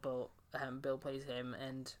way that Bill plays him,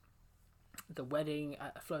 and the wedding,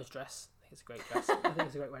 Fleur's dress. I think it's a great dress. I think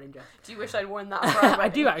it's a great wedding dress. Do you wish I'd worn that for our wedding? I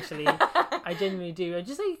do actually. I genuinely do. And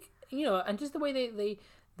just like, you know, and just the way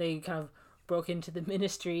they kind of broke into the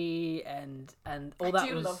Ministry and all I that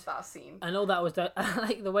do was love that scene. and all that was done.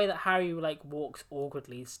 Like the way that Harry like walks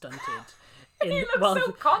awkwardly stunted. He looks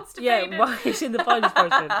so constipated. Yeah, while he's in the apologies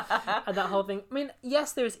portion and that whole thing. I mean,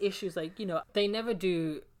 yes, there's issues like, you know, they never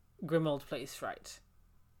do Grimmauld Place right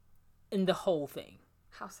in the whole thing.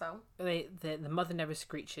 How so? The mother never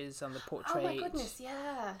screeches on the portrait. Oh my goodness,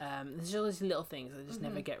 yeah. There's all these little things that just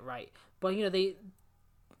never get right. But you know,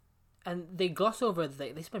 they gloss over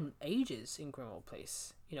that they spend ages in Grimmauld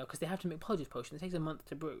Place, you know, because they have to make apologies potion. It takes a month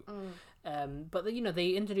to brew. But you know, they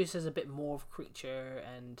introduce us a bit more of a creature,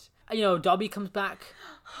 and you know, Dobby comes back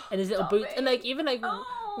and his little boots, and like even like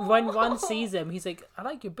when Ron sees him, he's like, "I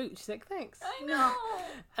like your boots." She's like, "Thanks." I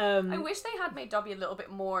know. I wish they had made Dobby a little bit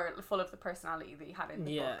more full of the personality that he had in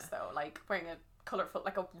the books, though. Like wearing a colourful,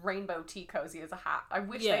 like a rainbow tea cozy as a hat. I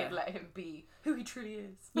wish they had let him be who he truly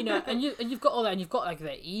is. You know, and you've got all that, and you've got like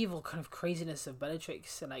the evil kind of craziness of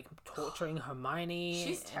Bellatrix and like torturing Hermione.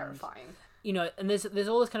 She's terrifying. You know, and there's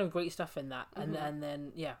all this kind of great stuff in that, and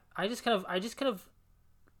then yeah, I just kind of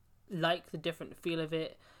like the different feel of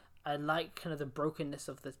it. I like kind of the brokenness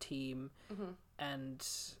of the team, and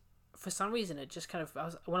for some reason it just kind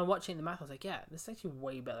of when I'm watching the math, I was like, yeah, this is actually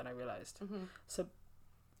way better than I realized. So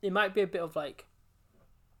it might be a bit of like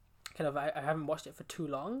kind of I haven't watched it for too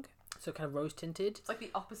long, so kind of rose tinted. It's like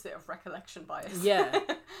the opposite of recollection bias. Yeah.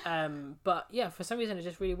 But yeah, for some reason it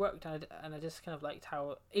just really worked, and I just kind of liked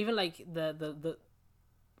how even like the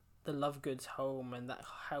Lovegood's home, and that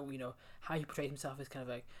how, you know, how he portrays himself as kind of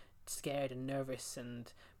like scared and nervous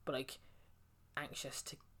but like anxious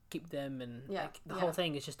to keep them, and like the whole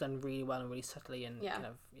thing is just done really well and really subtly, and kind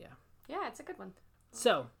of yeah, it's a good one.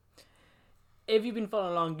 So if you've been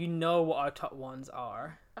following along, you know what our top ones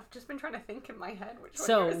are. I've just been trying to think in my head which one.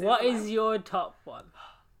 So what is your top one?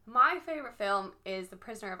 My favourite film is The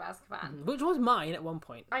Prisoner of Azkaban. Which was mine at one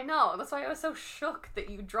point. I know, that's why I was so shook that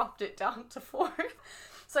you dropped it down to 4th.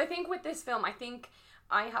 So I think with this film, I think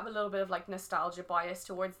I have a little bit of like nostalgia bias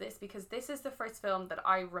towards this, because this is the first film that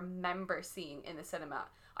I remember seeing in the cinema.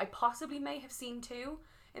 I possibly may have seen 2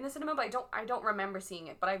 in the cinema, but I don't remember seeing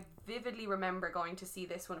it. But I vividly remember going to see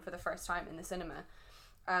this one for the first time in the cinema.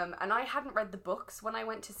 And I hadn't read the books when I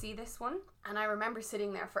went to see this one, and I remember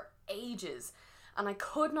sitting there for ages and I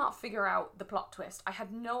could not figure out the plot twist. I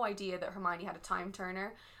had no idea that Hermione had a time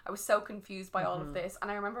turner. I was so confused by all of this,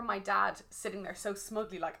 and I remember my dad sitting there so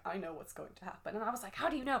smugly like, I know what's going to happen. And I was like, how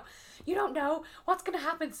do you know? You don't know what's going to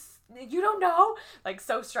happen. You don't know? Like,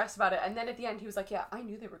 so stressed about it. And then at the end he was like, yeah, I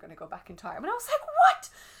knew they were going to go back in time. And I was like, what?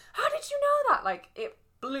 How did you know that? Like, it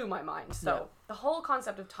blew my mind. So the whole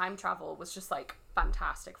concept of time travel was just like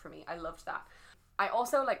fantastic for me. I loved that. I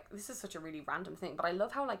also, like, this is such a really random thing, but I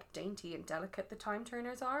love how like dainty and delicate the time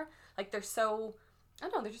turners are. Like, they're so, I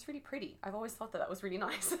don't know, they're just really pretty. I've always thought that was really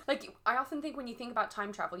nice. Like, I often think when you think about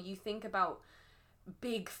time travel, you think about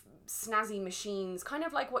big snazzy machines, kind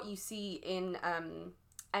of like what you see in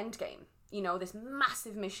Endgame. You know, this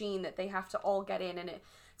massive machine that they have to all get in, and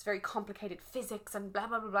it's very complicated physics and blah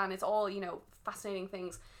blah blah blah, and it's all, you know, fascinating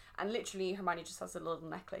things. And literally Hermione just has a little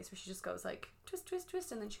necklace where she just goes like twist twist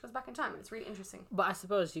twist, and then she goes back in time, and it's really interesting. But I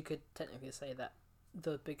suppose you could technically say that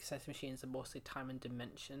the big size machines are mostly time and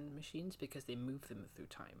dimension machines, because they move them through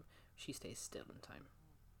time. She stays still in time.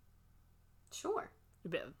 Sure. A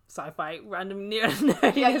bit of sci-fi random near.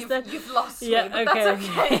 Yeah, you've lost me, but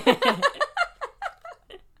that's okay.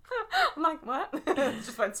 I'm like, what? It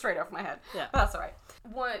just went straight off my head. Yeah, but that's all right.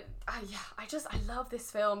 I love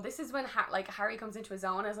this film. This is when Harry comes into his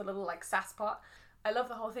own as a little like sasspot. I love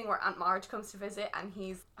the whole thing where Aunt Marge comes to visit, and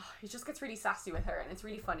he just gets really sassy with her, and it's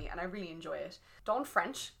really funny, and I really enjoy it. Dawn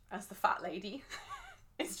French as the fat lady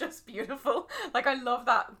is just beautiful. Like, I love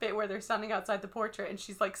that bit where they're standing outside the portrait and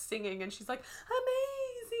she's like singing and she's like,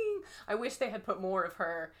 amazing. I wish they had put more of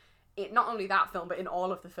her in not only that film but in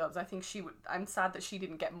all of the films. I think I'm sad that she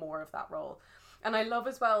didn't get more of that role. And I love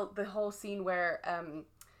as well the whole scene where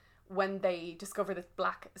when they discover that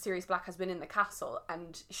Sirius Black has been in the castle,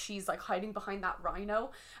 and she's like hiding behind that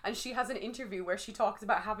rhino, and she has an interview where she talks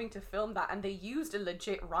about having to film that, and they used a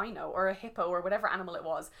legit rhino or a hippo or whatever animal it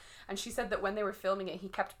was, and she said that when they were filming it he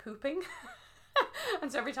kept pooping. And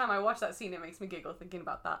so every time I watch that scene it makes me giggle thinking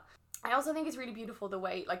about that. I also think it's really beautiful the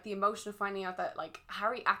way, like, the emotion of finding out that like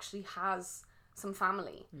Harry actually has some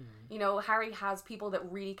family. You know, Harry has people that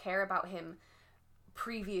really care about him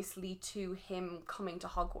previously to him coming to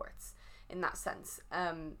Hogwarts, in that sense,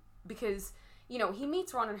 because, you know, he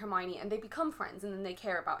meets Ron and Hermione and they become friends and then they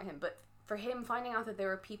care about him, but for him, finding out that there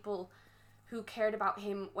are people who cared about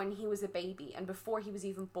him when he was a baby and before he was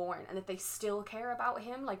even born, and that they still care about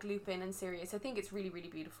him, like Lupin and Sirius, I think it's really, really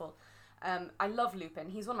beautiful. I love Lupin.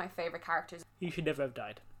 He's one of my favourite characters. He should never have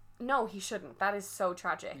died. No, he shouldn't. That is so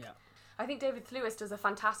tragic. Yeah. I think David Thewlis does a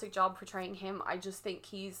fantastic job portraying him. I just think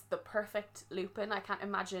he's the perfect Lupin. I can't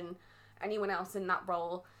imagine anyone else in that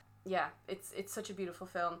role. Yeah, it's such a beautiful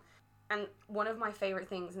film. And one of my favourite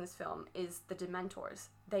things in this film is the Dementors.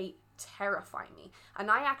 They terrify me.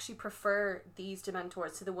 And I actually prefer these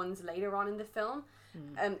Dementors to the ones later on in the film.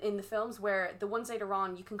 In the films, where the ones later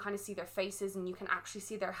on, you can kind of see their faces and you can actually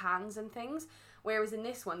see their hands and things. Whereas in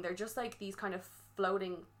this one, they're just like these kind of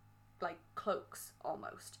floating, like, cloaks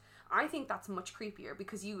almost. I think that's much creepier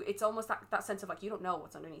because it's almost that sense of like, you don't know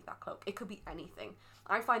what's underneath that cloak. It could be anything.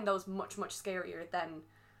 I find those much, much scarier than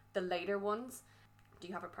the later ones. Do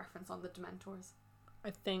you have a preference on the Dementors?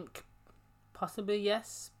 I think possibly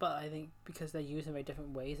yes, but I think because they're used in very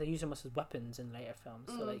different ways, they use them almost as weapons in later films.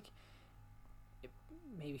 So like,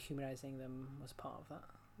 maybe humanizing them was part of that.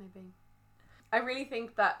 Maybe. I really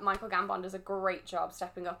think that Michael Gambon does a great job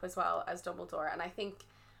stepping up as well as Dumbledore, and I think,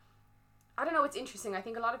 I don't know, it's interesting. I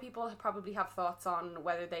think a lot of people probably have thoughts on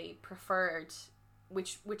whether they preferred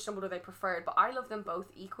which Dumbledore they preferred, but I love them both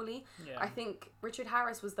equally. Yeah. I think Richard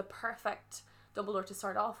Harris was the perfect Dumbledore to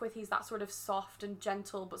start off with. He's that sort of soft and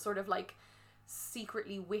gentle, but sort of like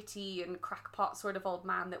secretly witty and crackpot sort of old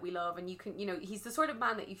man that we love, and he's the sort of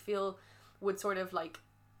man that you feel would sort of like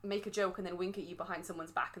make a joke and then wink at you behind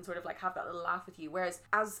someone's back and sort of like have that little laugh with you. Whereas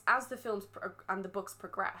as the films and the books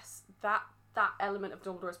progress, that element of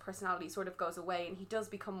Dumbledore's personality sort of goes away and he does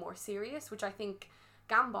become more serious, which I think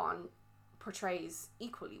Gambon portrays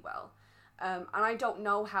equally well. And I don't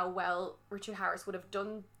know how well Richard Harris would have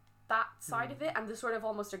done that side of it, and the sort of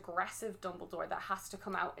almost aggressive Dumbledore that has to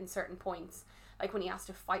come out in certain points, like when he has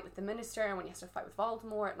to fight with the Minister and when he has to fight with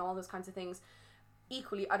Voldemort and all those kinds of things.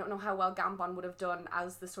 Equally, I don't know how well Gambon would have done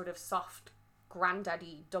as the sort of soft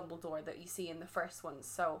granddaddy Dumbledore that you see in the first ones.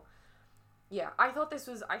 So yeah, I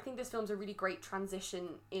think this film's a really great transition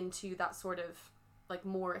into that sort of like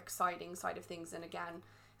more exciting side of things, and again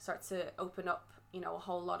starts to open up, a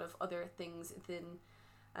whole lot of other things within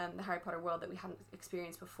the Harry Potter world that we hadn't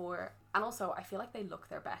experienced before. And also, I feel like they look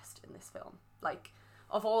their best in this film. Like,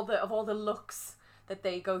 of all the looks that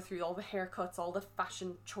they go through, all the haircuts, all the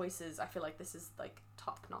fashion choices, I feel like this is like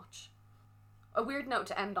top notch. A weird note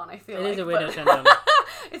to end on, I feel. It is a weird note to end on.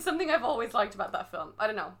 It's something I've always liked about that film. I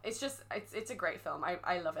don't know. It's just it's a great film.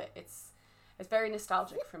 I love it. It's very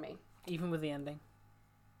nostalgic for me. Even with the ending.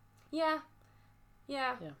 Yeah.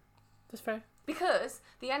 That's fair. Because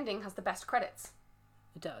the ending has the best credits.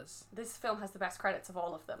 It does. This film has the best credits of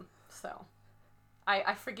all of them. So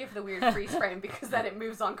I forgive the weird freeze frame because then it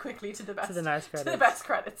moves on quickly to the best. To the nice credits. To the best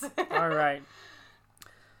credits. All right.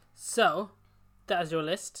 So, that is your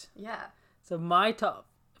list. Yeah. So my top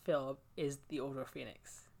film is The Order of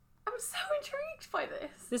Phoenix. I'm so intrigued by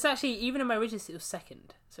this. This actually, even in my original, it was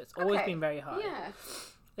second. So it's always been very high. Yeah.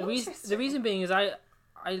 The reason being is I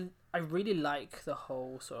really like the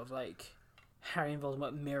whole sort of like Harry and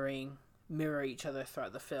Voldemort mirror each other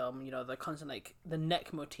throughout the film. The constant like the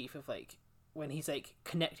neck motif of like when he's like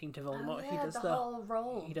connecting to Voldemort, he does the whole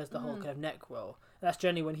roll. He does the whole kind of neck roll. And that's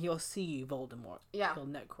generally when he'll see Voldemort. Yeah. He'll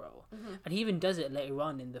neck roll, and he even does it later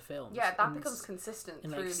on in the films. Yeah, that becomes consistent.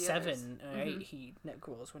 In through like the 7 or others. 8, he neck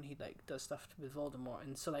rolls when he like does stuff with Voldemort,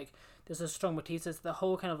 and so like there's a strong motif. There's the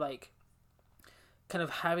whole kind of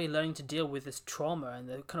Harry learning to deal with this trauma and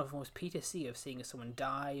the kind of almost PTSD of seeing someone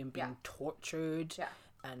die and being tortured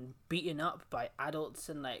and beaten up by adults,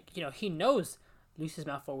 and like he knows Lucius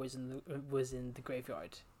Malfoy was in the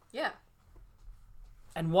graveyard. Yeah.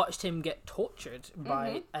 And watched him get tortured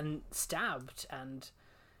by and stabbed and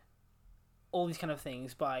all these kind of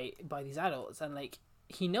things by these adults, and like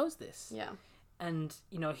he knows this. Yeah. And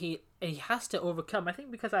he has to overcome. I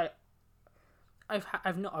think because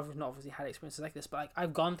I've not obviously had experiences like this, but like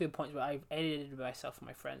I've gone through points where I've edited myself and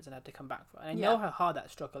my friends and had to come back from it. And I know how hard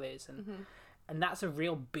that struggle is, and that's a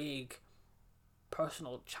real big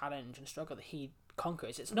personal challenge and struggle that he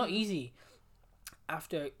conquers. It's not easy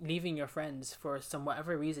after leaving your friends for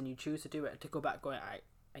whatever reason you choose to do it, to go back going,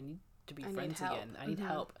 I need to be friends again. I need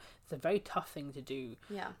help. It's a very tough thing to do.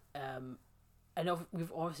 Yeah. I know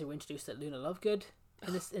we've introduced that Luna Lovegood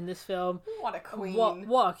in this film. What a queen.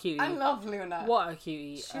 What a cutie. I love Luna. What a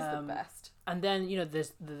cutie. She's the best. And then,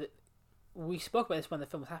 there's we spoke about this when the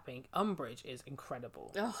film was happening. Umbridge is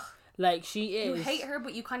incredible. Ugh. Like, she is... You hate her,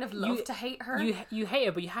 but you kind of love to hate her. You hate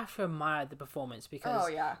her, but you have to admire the performance, because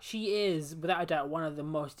she is, without a doubt, one of the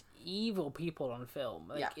most evil people on film.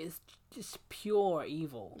 Like, it's just pure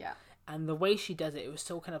evil. Yeah. And the way she does it, it was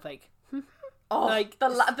so kind of like... Oh, like the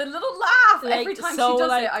little laugh like, every time so, she does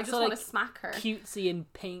like, it. I just so, want like, to smack her. cutesy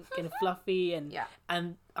and pink and fluffy, and Yeah.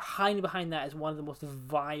 and hiding behind that is one of the most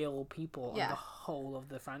vile people Yeah. on the whole of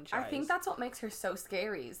the franchise. I think that's what makes her so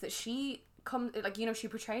scary, is that she comes, like, you know, she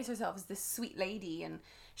portrays herself as this sweet lady, and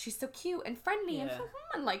she's so cute and friendly Yeah.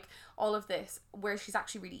 and like all of this, where she's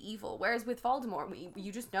actually really evil. Whereas with Voldemort,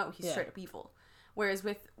 you just know he's Yeah. straight up evil. Whereas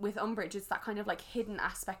with Umbridge, it's that kind of like hidden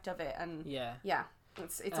aspect of it, and yeah.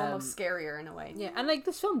 it's almost scarier in a way. Yeah, and like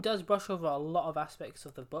this film does brush over a lot of aspects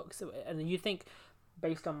of the books, and you think,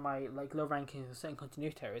 based on my like low rankings of certain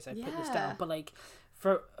continuity areas, I put this Yeah. down. But like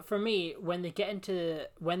for me, when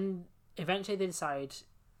when eventually they decide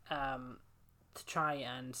to try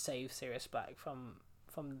and save Sirius Black from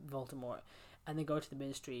Voldemort, and they go to the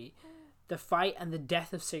Ministry, the fight and the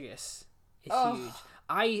death of Sirius is huge.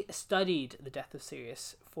 I studied the death of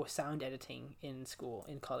Sirius for sound editing in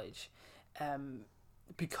college.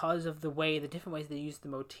 Because of the different ways they use the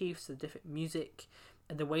motifs, the different music,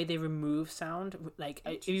 and the way they remove sound. Like,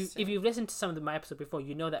 if you've listened to some of my episodes before,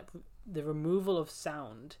 you know that the removal of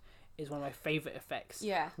sound is one of my favorite effects.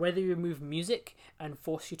 Yeah. Whether you remove music and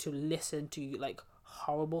force you to listen to like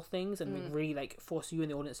horrible things and really like force you in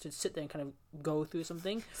the audience to sit there and kind of go through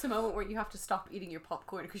something, It's a moment where you have to stop eating your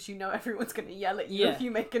popcorn because you know everyone's going to yell at you Yeah. if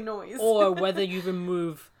you make a noise. or whether you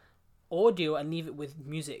remove audio and leave it with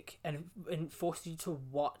music and force you to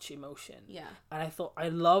watch emotion. Yeah. And I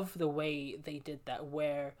love the way they did that,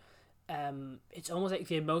 where it's almost like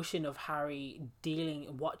the emotion of Harry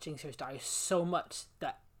watching Sirius die is so much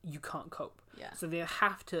that you can't cope. Yeah. So they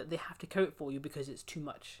have to cope it for you because it's too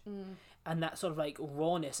much. And that sort of like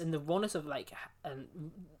rawness, and the rawness of like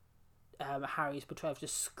Harry's portrayal of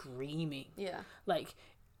just screaming. Yeah. Like,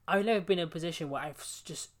 I've never been in a position where I've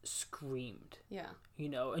just screamed, Yeah. you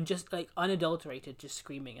know, and just like unadulterated, just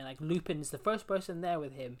screaming. And like Lupin's the first person there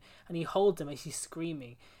with him, and he holds him as he's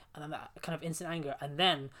screaming, and then that kind of instant anger, and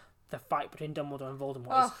then the fight between Dumbledore and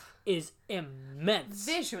Voldemort is immense,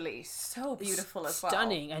 Visually so beautiful as well.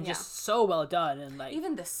 stunning, and just so well done, and like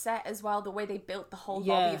even the set as well, the way they built the whole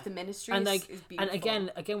lobby of the Ministry and like is beautiful.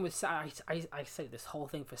 and again with sound, I say this whole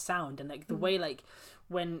thing for sound, and like the way like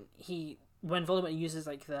when Voldemort uses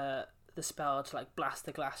like the spell to like blast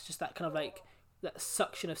the glass, just that kind of like that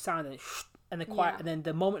suction of sound, and the quiet, and then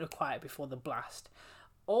the moment of quiet before the blast,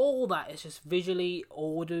 all that is just visually,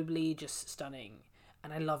 audibly just stunning,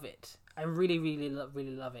 and I love it. I really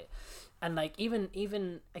love it. And like even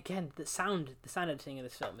again, the sound editing in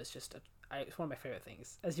this film is just it's one of my favorite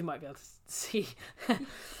things, as you might be able to see.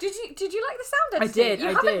 Did you like the sound editing? I did. You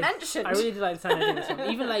haven't mentioned. I really did like the sound editing in this film.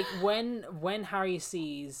 Even like when Harry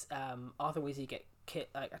sees Arthur Weasley get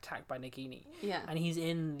attacked by Nagini, and he's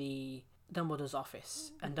in the Dumbledore's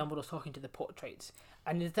office, and Dumbledore's talking to the portraits,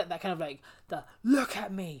 and it's that kind of like the look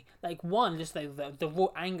at me, like one just like the raw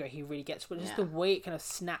anger he really gets, but just the way it kind of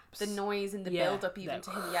snaps, the noise and the build up even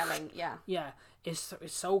to him yelling, it's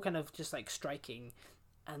so kind of just like striking,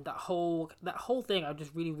 and that whole thing I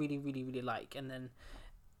just really like. And then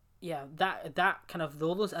that kind of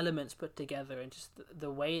all those elements put together, and just the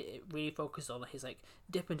way it really focuses on his like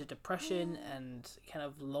dip into depression and kind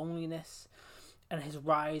of loneliness, and his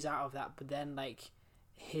rise out of that, but then like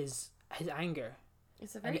his anger.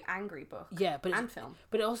 It's a very angry book. Yeah, but and film.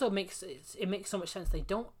 But it also makes so much sense. They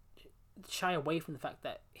don't shy away from the fact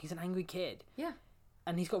that he's an angry kid. Yeah.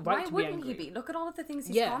 And he's got right to be angry. Why wouldn't he be? Look at all of the things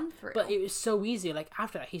he's gone through. But it was so easy. Like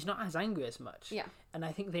after that, he's not as angry as much. Yeah. And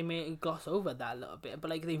I think they may gloss over that a little bit. But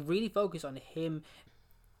like they really focus on him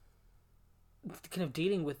kind of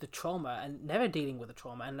dealing with the trauma and never dealing with the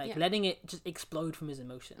trauma, and like letting it just explode from his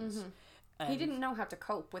emotions. Mm-hmm. He didn't know how to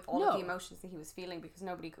cope with all of the emotions that he was feeling because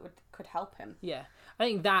nobody could help him. Yeah, I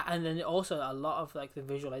think that, and then also a lot of like the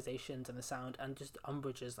visualizations and the sound, and just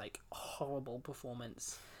Umbridge's like horrible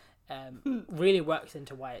performance, really works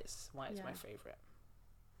into why it's my favorite.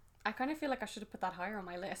 I kind of feel like I should have put that higher on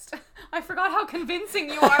my list. I forgot how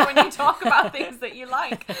convincing you are when you talk about things that you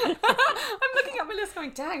like. I'm looking at my list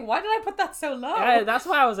going, dang, why did I put that so low? Yeah, that's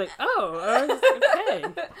why I was like, okay.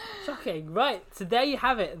 Shocking. Right, so there you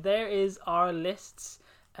have it. There is our lists.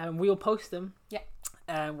 We'll post them. Yeah.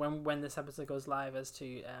 When this episode goes live, as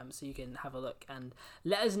to so you can have a look and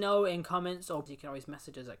let us know in comments, or you can always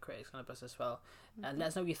message us at Critics on a Bus as well, and let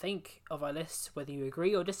us know what you think of our lists, whether you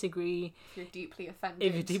agree or disagree. If you're deeply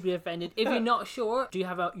offended. If you're not sure, do you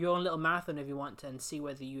have your own little marathon if you want to, and see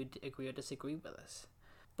whether you would agree or disagree with us.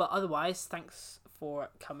 But otherwise, thanks for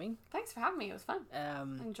coming. Thanks for having me. It was fun. I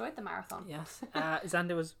enjoyed the marathon. Yes.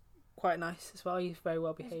 Xander was quite nice as well. He's very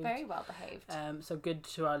well behaved. He's very well behaved. So good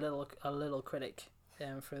to our little critic.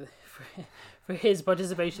 For his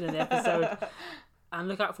participation in the episode. And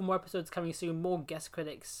look out for more episodes coming soon, more guest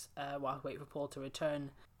critics while I wait for Paul to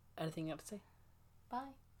return. Anything else to say?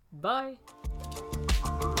 Bye. Bye.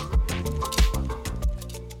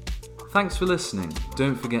 Thanks for listening.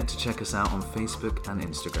 Don't forget to check us out on Facebook and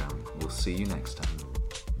Instagram. We'll see you next time.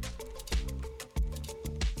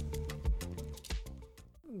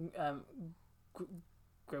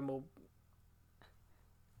 Grimwald.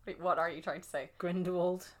 Wait, what are you trying to say?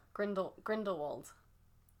 Grindelwald Grindelwald.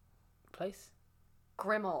 place?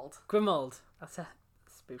 Grimald. That's a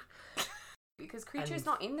spoof. Because Kreacher's And-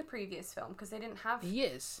 not in the previous film because they didn't have. He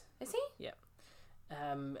is. Is he? Yeah.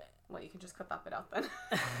 Well, you can just cut that bit out then.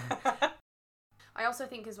 I also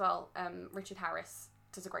think as well, Richard Harris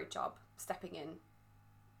does a great job stepping in.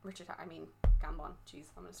 Gambon. Jeez,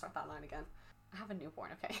 I'm going to start that line again. I have a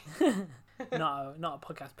newborn, okay? not a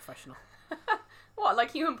podcast professional. What,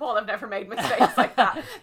 like you and Paul have never made mistakes like that?